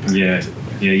it right back.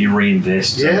 You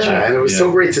reinvest. And it was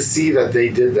so great to see that they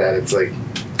did that. It's like,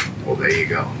 well, there you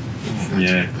go.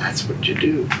 That's what you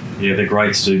do. The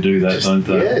greats do that, don't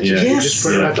they? Yes,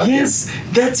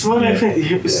 that's what I think.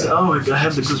 I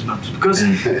have the goosebumps because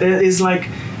it's like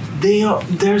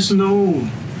there's no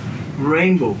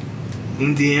rainbow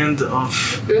in the end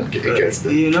of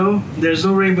there's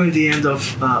no rainbow in the end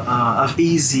of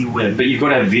easy way. Yeah, but you've got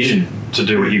to have vision to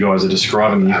do what you guys are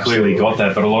describing. You clearly got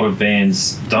that, but a lot of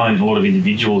bands don't. A lot of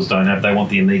individuals don't have. They want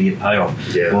the immediate payoff.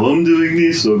 Yeah. Well, I'm doing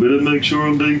this, so I better make sure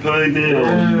I'm being paid now.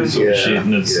 And this sort of shit.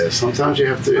 And it's, sometimes you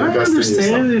have to invest in yourself.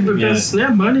 I understand because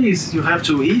money is you have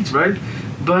to eat, right?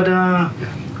 But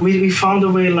we found a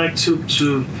way like to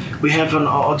we have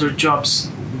other jobs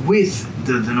with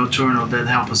the Noturnal that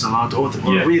help us a lot, or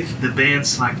with the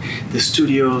bands like the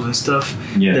studios and stuff.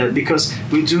 That because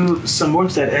we do some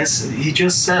work that, as he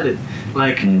just said it,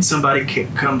 like somebody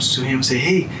comes to him and say,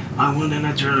 hey, I want an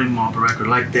Adrenaline Mob record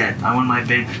like that. I want my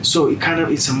band. So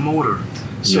it's a motor.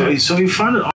 So we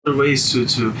found other ways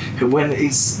to when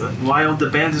it's while the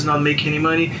band is not making any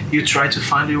money, you try to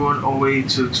find a way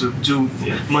to do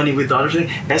money with other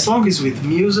things. As long as with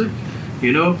music.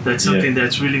 That's something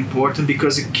that's really important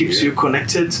because it keeps you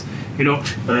connected.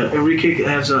 Henrique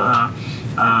has a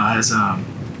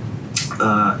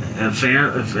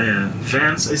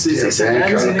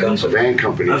van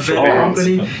company,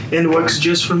 and works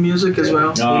just for music as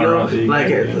well. It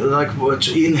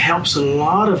helps a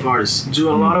lot of artists do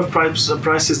a lot of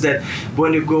prices that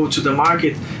when you go to the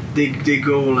market they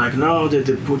go like no, they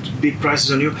put big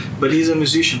prices on you, but he's a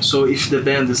musician, so if the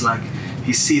band is like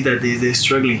he see that they're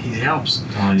struggling, he helps.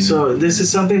 So this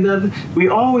is something that we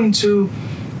all into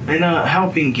in a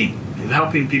helping game,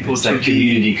 helping people it's to that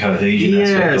community cohesion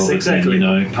aspect of it, exactly.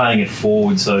 And, paying it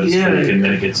forward, so to speak, and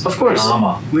then it gets of course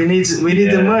armor. We need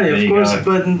the money, of course,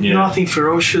 but nothing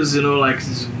ferocious, like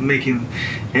making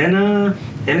and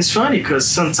it's funny because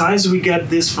sometimes we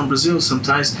get this from Brazil.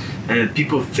 Sometimes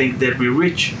people think that we're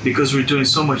rich because we're doing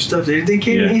so much stuff. They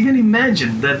can't even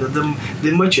imagine that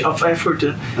the much of effort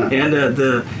and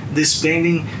the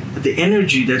spending, the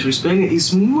energy that we're spending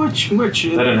is much. They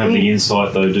don't have the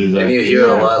insight though, do they? And you hear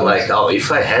a lot like, oh,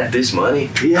 if I had this money,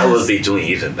 I would be doing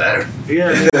even better.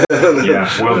 Yeah.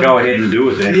 Well, go ahead and do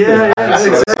it then. Yeah,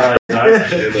 exactly.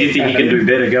 If you think you can do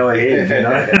better, go ahead.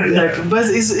 Exactly. But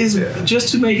it's just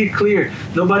to make it clear,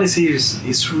 nobody here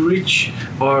is rich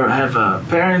or have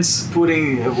parents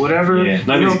putting whatever. Yeah,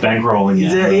 nobody's bankrolling.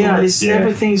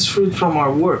 Everything is fruit from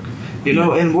our work,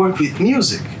 and work with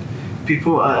music.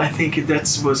 People, I think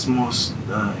that's what's most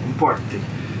important thing.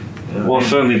 Well, I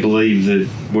firmly believe that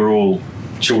we're all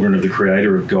children of the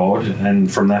Creator of God,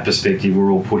 and from that perspective, we're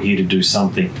all put here to do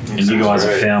something. And you guys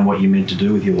have found what you're meant to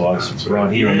do with your lives right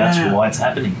here, and that's why it's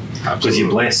happening. Because you're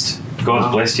blessed.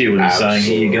 God's blessed you, and He's saying,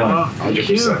 "Here you go."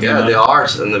 100%. Yeah, the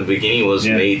art in the beginning was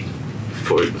made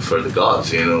for the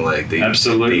gods. Like they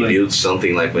built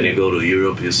something. Like when you go to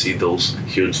Europe, you see those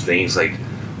huge things. Like,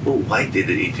 oh, why did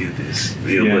he do this?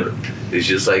 But it's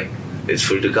just like it's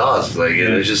for the gods. Like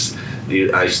it's just.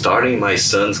 I'm starting. My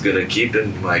son's gonna keep it.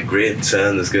 My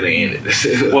grandson is gonna end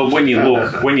it. Well, when you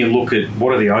look at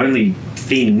what are the only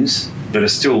things that are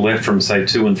still left from say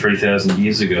 2,000 and 3,000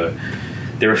 years ago,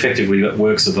 they're effectively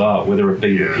works of art. Whether it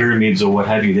be the pyramids or what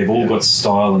have you, they've all got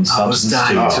style and substance.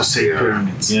 I was dying to say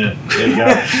pyramids. Yeah,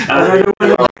 there you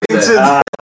go.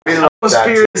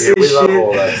 Conspiracy we love shit.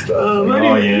 all that stuff.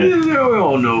 We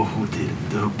all know who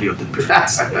built the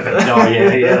pyramids.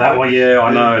 That one. Yeah,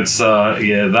 I know it's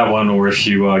that one. Or if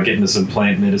you get into some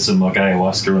plant medicine like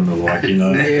ayahuasca and the like, being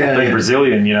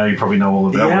Brazilian, you probably know all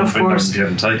of that one. Of course. If you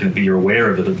haven't taken it, but you're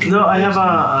aware of it. No, I have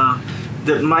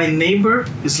my neighbor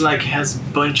is like has a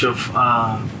bunch of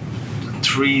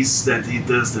trees that he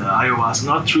does the ayahuasca.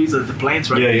 Not trees, the plants,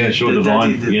 right? Yeah, sure. The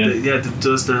vine. That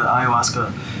does the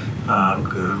ayahuasca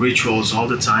rituals all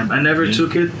the time. I never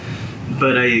took it,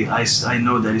 but I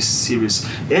know that it's serious.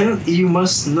 And you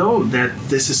must know that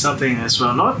this is something as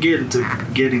well. Not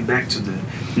getting back to the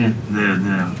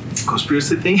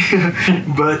conspiracy thing,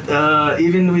 but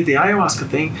even with the ayahuasca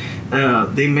thing,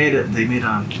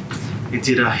 it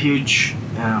did a huge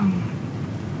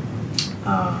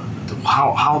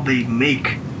how they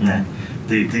make that.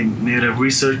 They made a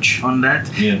research on that,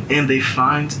 and they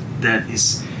find that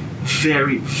it's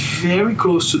very, very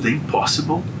close to the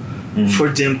impossible for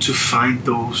them to find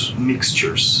those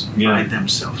mixtures by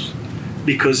themselves,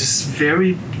 because it's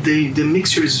the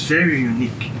mixture is very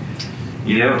unique.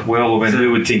 Yeah, well,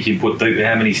 who would think you put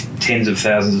how many tens of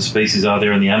thousands of species are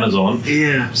there in the Amazon?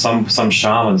 Yeah. Some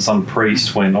shaman, some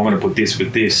priest went, I'm going to put this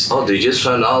with this. Oh, they just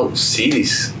found out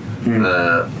cities.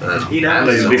 Because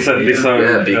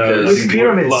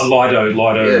pyramids. Lido.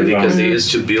 Yeah, because they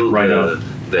used to build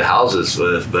the houses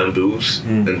with bamboos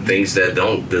and things that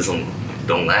don't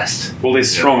last. Well,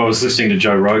 there's strong. I was listening to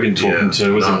Joe Rogan talking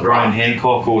to was it Brian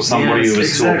Hancock or somebody who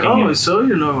was talking. Oh, so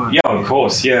you know. Yeah, of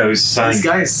course. Yeah, he was saying. These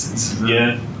guys.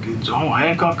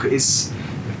 Hancock is,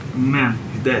 man,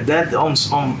 that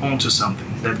onto something.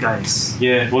 That guy is.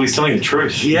 Yeah, well, he's telling the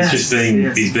truth. Yes, he's being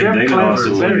very demonized clever, as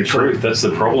telling very the truth. That's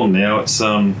the problem now.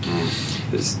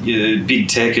 It's big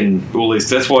tech and all this.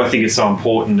 That's why I think it's so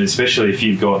important, especially if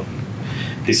you've got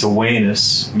this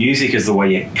awareness. Music is the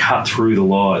way you cut through the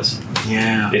lies.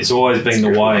 Yeah. It's always been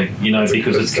the way,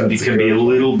 because it can be a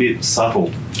little bit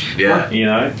subtle.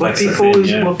 Yeah. What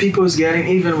people is getting,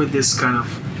 even with this kind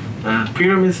of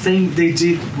pyramid thing they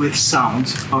did with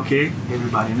sound, okay?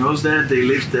 Everybody knows that. They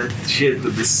lift that shit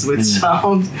with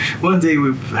sound. One day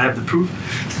we'll have the proof.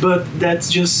 But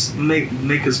that's just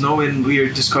make us know, and we are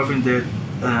discovering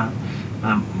that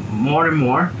more and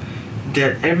more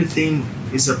that everything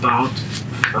is about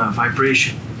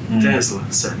vibration. Tesla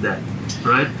said that,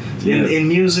 right? Yeah. In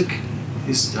music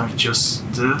are just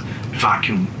the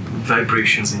vacuum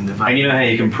vibrations in the vacuum. And you know how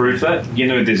you can prove that?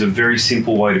 There's a very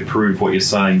simple way to prove what you're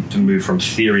saying, to move from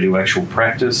theory to actual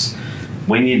practice.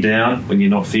 When you're down, when you're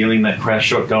not feeling that crash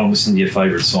shot, go and listen to your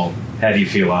favourite song. How do you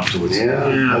feel afterwards?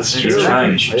 Yeah, that's true. It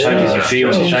changes your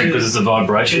feels, because it's a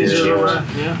vibrational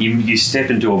shift. Yeah. You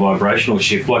step into a vibrational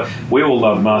shift. Like, we all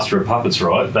love Master of Puppets,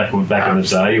 right? Back in the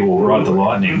day, or Ride the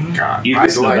Lightning. God, You Ride the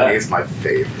listen to Lightning that. is my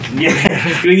favorite.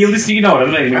 Yeah, you know what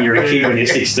I mean. When you're a kid, when you're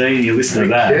 16, you listen to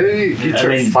that. You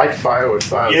turn Fight Fire with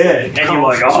Fire. Yeah, and you're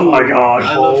like, oh my god.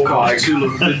 I love Call of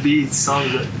Cthulhu. The beats,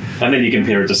 sounds good. And then you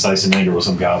compare it to, say, Samantha or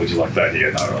some garbage like that. Yeah,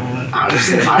 no,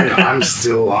 right. I'm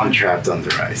still on Trapped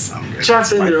Under Ice.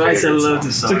 Trapped Under Ice, I love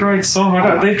this song. It's a great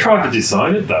song. They've tried to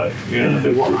design it though.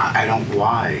 Well, I don't.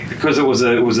 Why? Because it was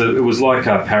like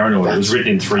Paranoid. It was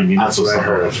written in 3 minutes or That's what I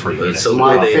something. heard. 3 minutes. So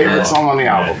My they favorite had- song on the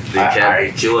album. They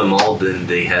kept Kill 'Em All, then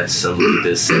they had some of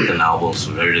the second albums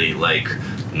really like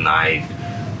night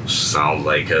sound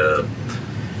like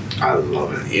I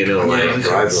love it.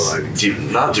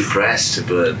 Not depressed,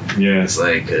 but Yeah. it's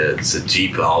like it's a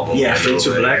deep album. Yeah, you Fade know, to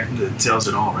like- Black that tells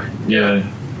it all, right? Yeah.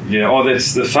 Yeah. Oh,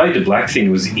 that's the Fade to Black thing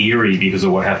was eerie because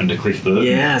of what happened to Cliff Burton.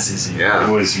 Yes, it's Yeah.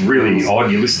 It was really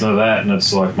odd. You listen to that and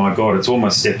it's like, my God, it's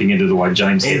almost stepping into the way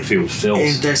James Hetfield felt.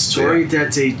 And that story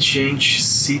that they changed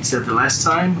seats at the last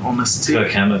time on a stick,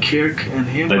 Kirk Hammett. Kirk and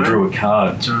him, They right? drew a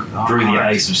card, drew the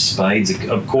card. ace of spades.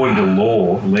 According to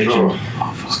law, legend,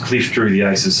 Cliff drew the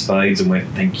ace of spades and went,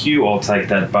 thank you, I'll take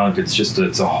that bunk.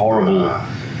 It's a horrible...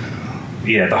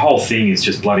 Yeah, the whole thing is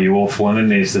just bloody awful. And then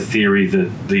there's the theory that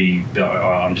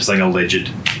I'm just saying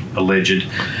alleged,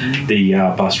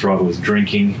 the bus driver was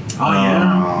drinking. Oh,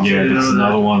 yeah. Yeah, Didn't that's know that.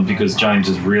 another one because James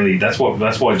is really... That's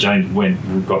why James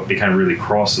became really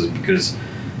cross, is because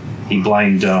he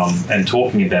blamed and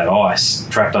talking about ice,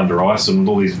 Trapped Under Ice, and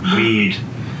all these weird...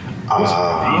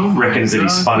 he reckons that he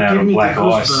spun out of black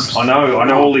ice. I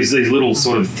know all these little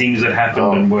sort of things that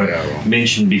happened and were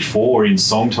mentioned before in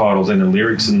song titles and the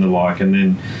lyrics and the like. And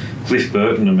then Cliff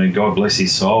Burton, I mean, God bless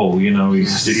his soul.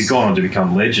 He's gone on to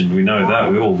become legend. We know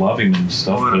that. We all love him and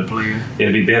stuff. What a But player.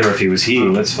 it'd be better if he was here.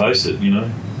 Let's face it.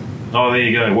 Oh, there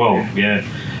you go. Well, yeah.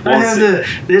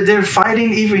 They're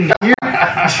fighting even here. But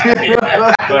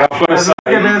I've got to say,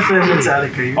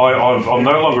 Metallica. I'm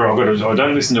no longer. I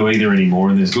don't listen to either anymore,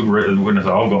 and there's good. I've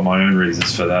got my own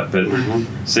reasons for that. But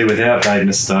see, without Dave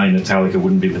Mustaine, Metallica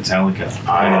wouldn't be Metallica.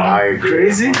 I agree.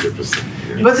 Crazy?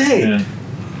 100%. But hey, Yeah.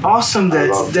 awesome I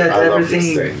love everything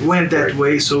Mustaine. went that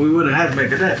way, so we wouldn't have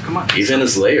Megadeth. Come on. Even a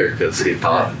Slayer, because he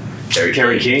thought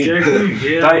Kerry King.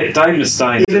 Yeah. Dave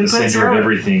Mustaine Even is the centre of Pantera,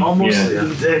 everything. Almost,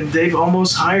 Yeah. Dave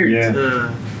almost hired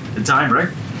the Dime, right?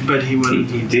 But he He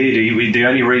wouldn't. did. The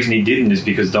only reason he didn't is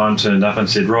because Dime turned up and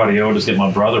said, "Righty, I'll just get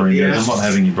my brother in." He goes, "I'm not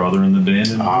having your brother in the band."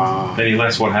 And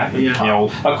that's what happened. Yeah.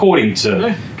 According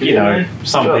to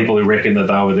some Sure. people who reckon that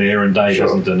they were there, and Dave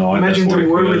doesn't deny. Imagine that's what the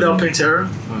world occurred. without Pantera.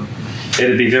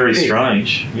 It'd be very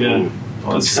strange. Yeah.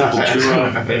 Oh,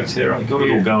 Sepultura, Pantera. Got it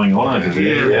all going on over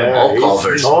there. Yeah, All he's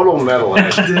covers. total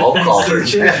metalhead. All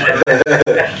covers.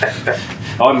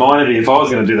 Mine would be, if I was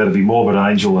going to do that, it'd be Morbid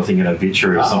Angel, I think, an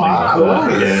obituary or something like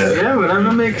that. Yeah. Yeah,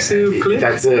 whatever makes you click.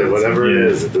 That's it. Whatever it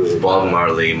is, it doesn't Bob matter.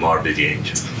 Marley, Morbid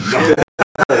Angel.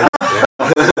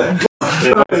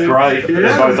 They're both great.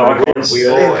 They're both icons. We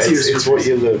all, it's what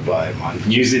you live by, man.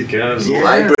 Music goes. Yeah.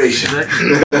 Vibration.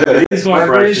 It is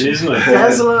vibration, isn't it?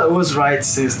 Tesla was right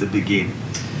since the beginning.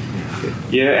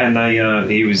 Yeah, and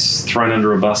he was thrown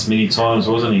under a bus many times,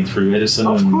 wasn't he? Through Edison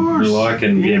Of and course. the like,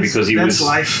 and Yes, because he that's was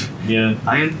life. Yeah.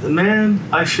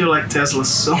 I feel like Tesla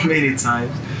so many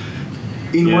times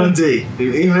in Yeah. one day.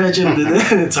 Imagine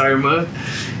the entire month.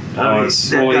 That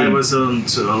guy was on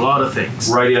to a lot of things.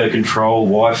 Radio control,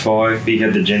 Wi-Fi. He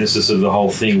had the genesis of the whole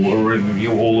thing.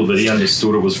 All of it. He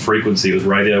understood it was frequency. It was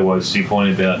radio waves. You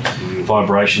point about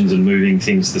vibrations and moving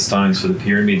things, the stones for the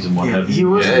pyramids and what have He you.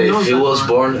 was, if he was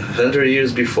born 100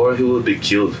 years before, he would be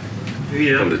killed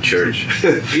from the church.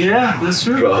 Yeah, that's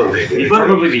true. Probably. He'd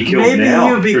probably be killed maybe now.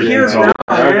 he'll be through the killed entire- now.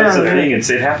 That's the Yeah, thing.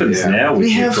 It happens Yeah. now. We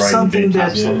with have great something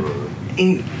that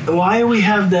inventions. why we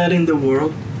have that in the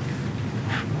world.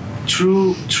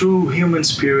 True human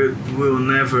spirit will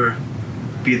never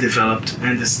be developed,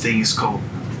 and this thing is called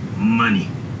money.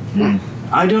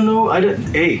 I don't know.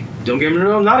 Hey, don't get me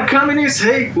wrong. I'm not a communist.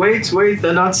 Hey, wait.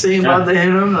 I'm not saying about the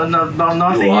I'm not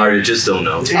nothing. You are, you just don't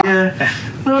know. Yeah.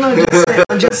 No.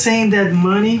 I'm just saying that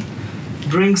money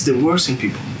brings the worst in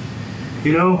people.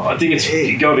 You know. I think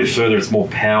you go a bit further. It's more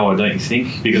power, don't you think?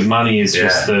 Because money is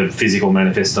just the physical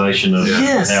manifestation of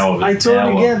Yes, power. I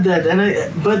totally get that,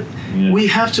 but we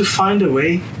have to find a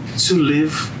way to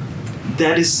live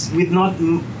that is with not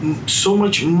so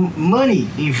much money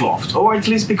involved, or at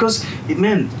least because we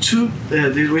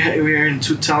are in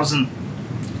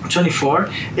 2024,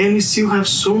 and we still have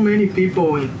so many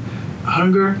people in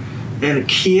hunger and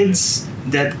kids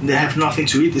that they have nothing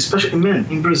to eat, especially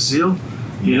in Brazil.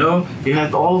 You know, you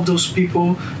have all of those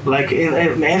people like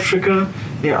in Africa,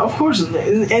 of course, in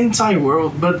the entire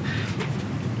world, but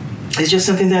it's just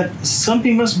something that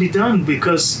something must be done,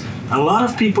 because a lot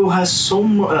of people has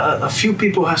a few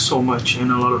people has so much,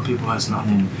 and a lot of people has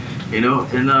nothing. You know,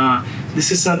 and this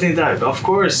is something that, of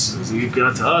course, you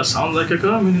got sound like a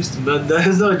communist, but that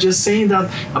is not just saying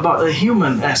that about a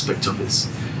human aspect of this.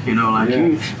 You know, like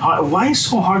why is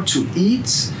so hard to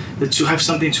eat? To have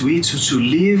something to eat, to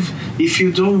live. If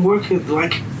you don't work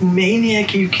like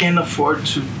maniac, you can't afford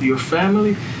to your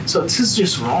family. So this is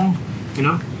just wrong, you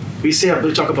know. We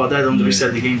talk about that on the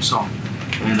Reset the Game song.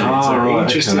 And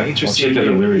interesting. I'll check out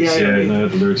the lyrics. The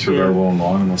lyrics are very well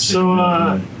online. And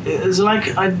it's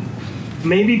like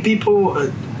maybe people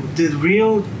the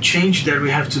real change that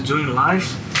we have to do in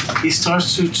life. It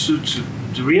starts to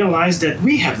realize that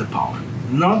we have the power,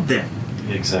 not them.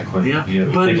 Exactly. Yeah.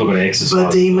 But people got to exercise.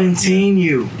 But they maintain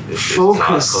you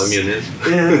focused.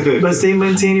 But they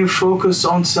maintain you focused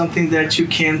on something that you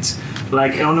can't,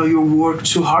 like, I don't know, you work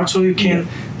too hard so you can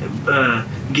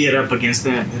get up against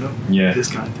them, you know? Yeah. This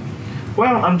kind of thing.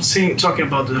 Well, I'm talking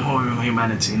about the whole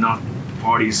humanity, not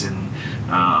parties and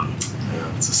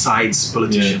sides,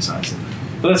 politician sides.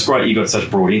 But that's great you got such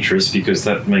broad interest, because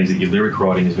that means that your lyric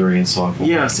writing is very insightful.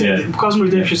 Yes, Cosmic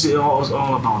Redemption is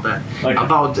all about that. Okay.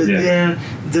 About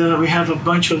we have a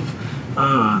bunch of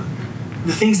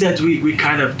the things that we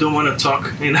kind of don't want to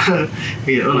talk on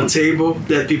a table,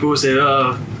 that people will say,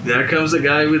 oh, there comes the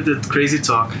guy with the crazy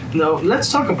talk. No, let's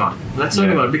talk about it. Let's talk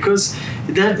about it, because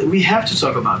that we have to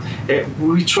talk about it.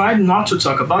 We tried not to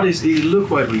talk about it. Look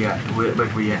where we at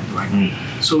right now.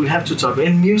 So we have to talk.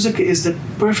 And music is the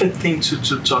perfect thing to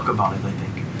talk about it, I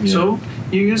think. Yeah. So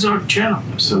you use our channel.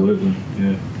 Absolutely,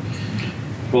 yeah.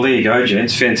 Well, there you go,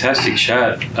 gents. Fantastic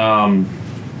chat.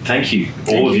 Thank you,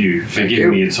 all of you, for giving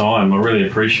me your time. I really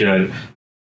appreciate it.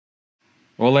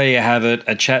 Well, there you have it,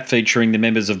 a chat featuring the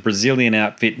members of Brazilian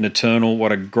outfit Noturnal.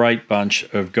 What a great bunch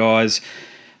of guys.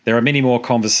 There are many more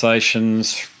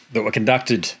conversations that were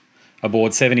conducted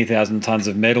aboard 70,000 Tons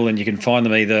of Metal, and you can find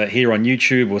them either here on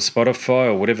YouTube or Spotify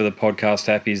or whatever the podcast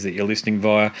app is that you're listening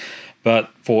via. But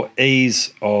for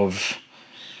ease of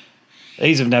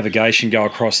navigation, go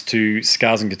across to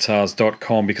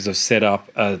scarsandguitars.com, because I've set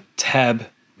up a tab.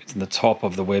 It's in the top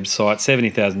of the website,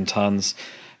 70,000 Tons,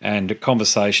 and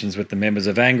conversations with the members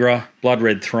of Angra, Blood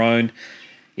Red Throne,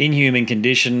 Inhuman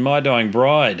Condition, My Dying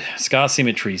Bride, Scar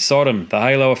Symmetry, Sodom, The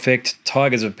Halo Effect,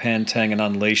 Tigers of Pantang, and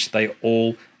Unleashed. They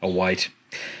all await.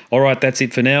 All right, that's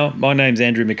it for now. My name's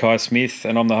Andrew Mackay-Smith,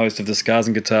 and I'm the host of the Scars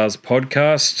and Guitars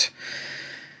podcast.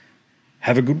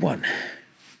 Have a good one.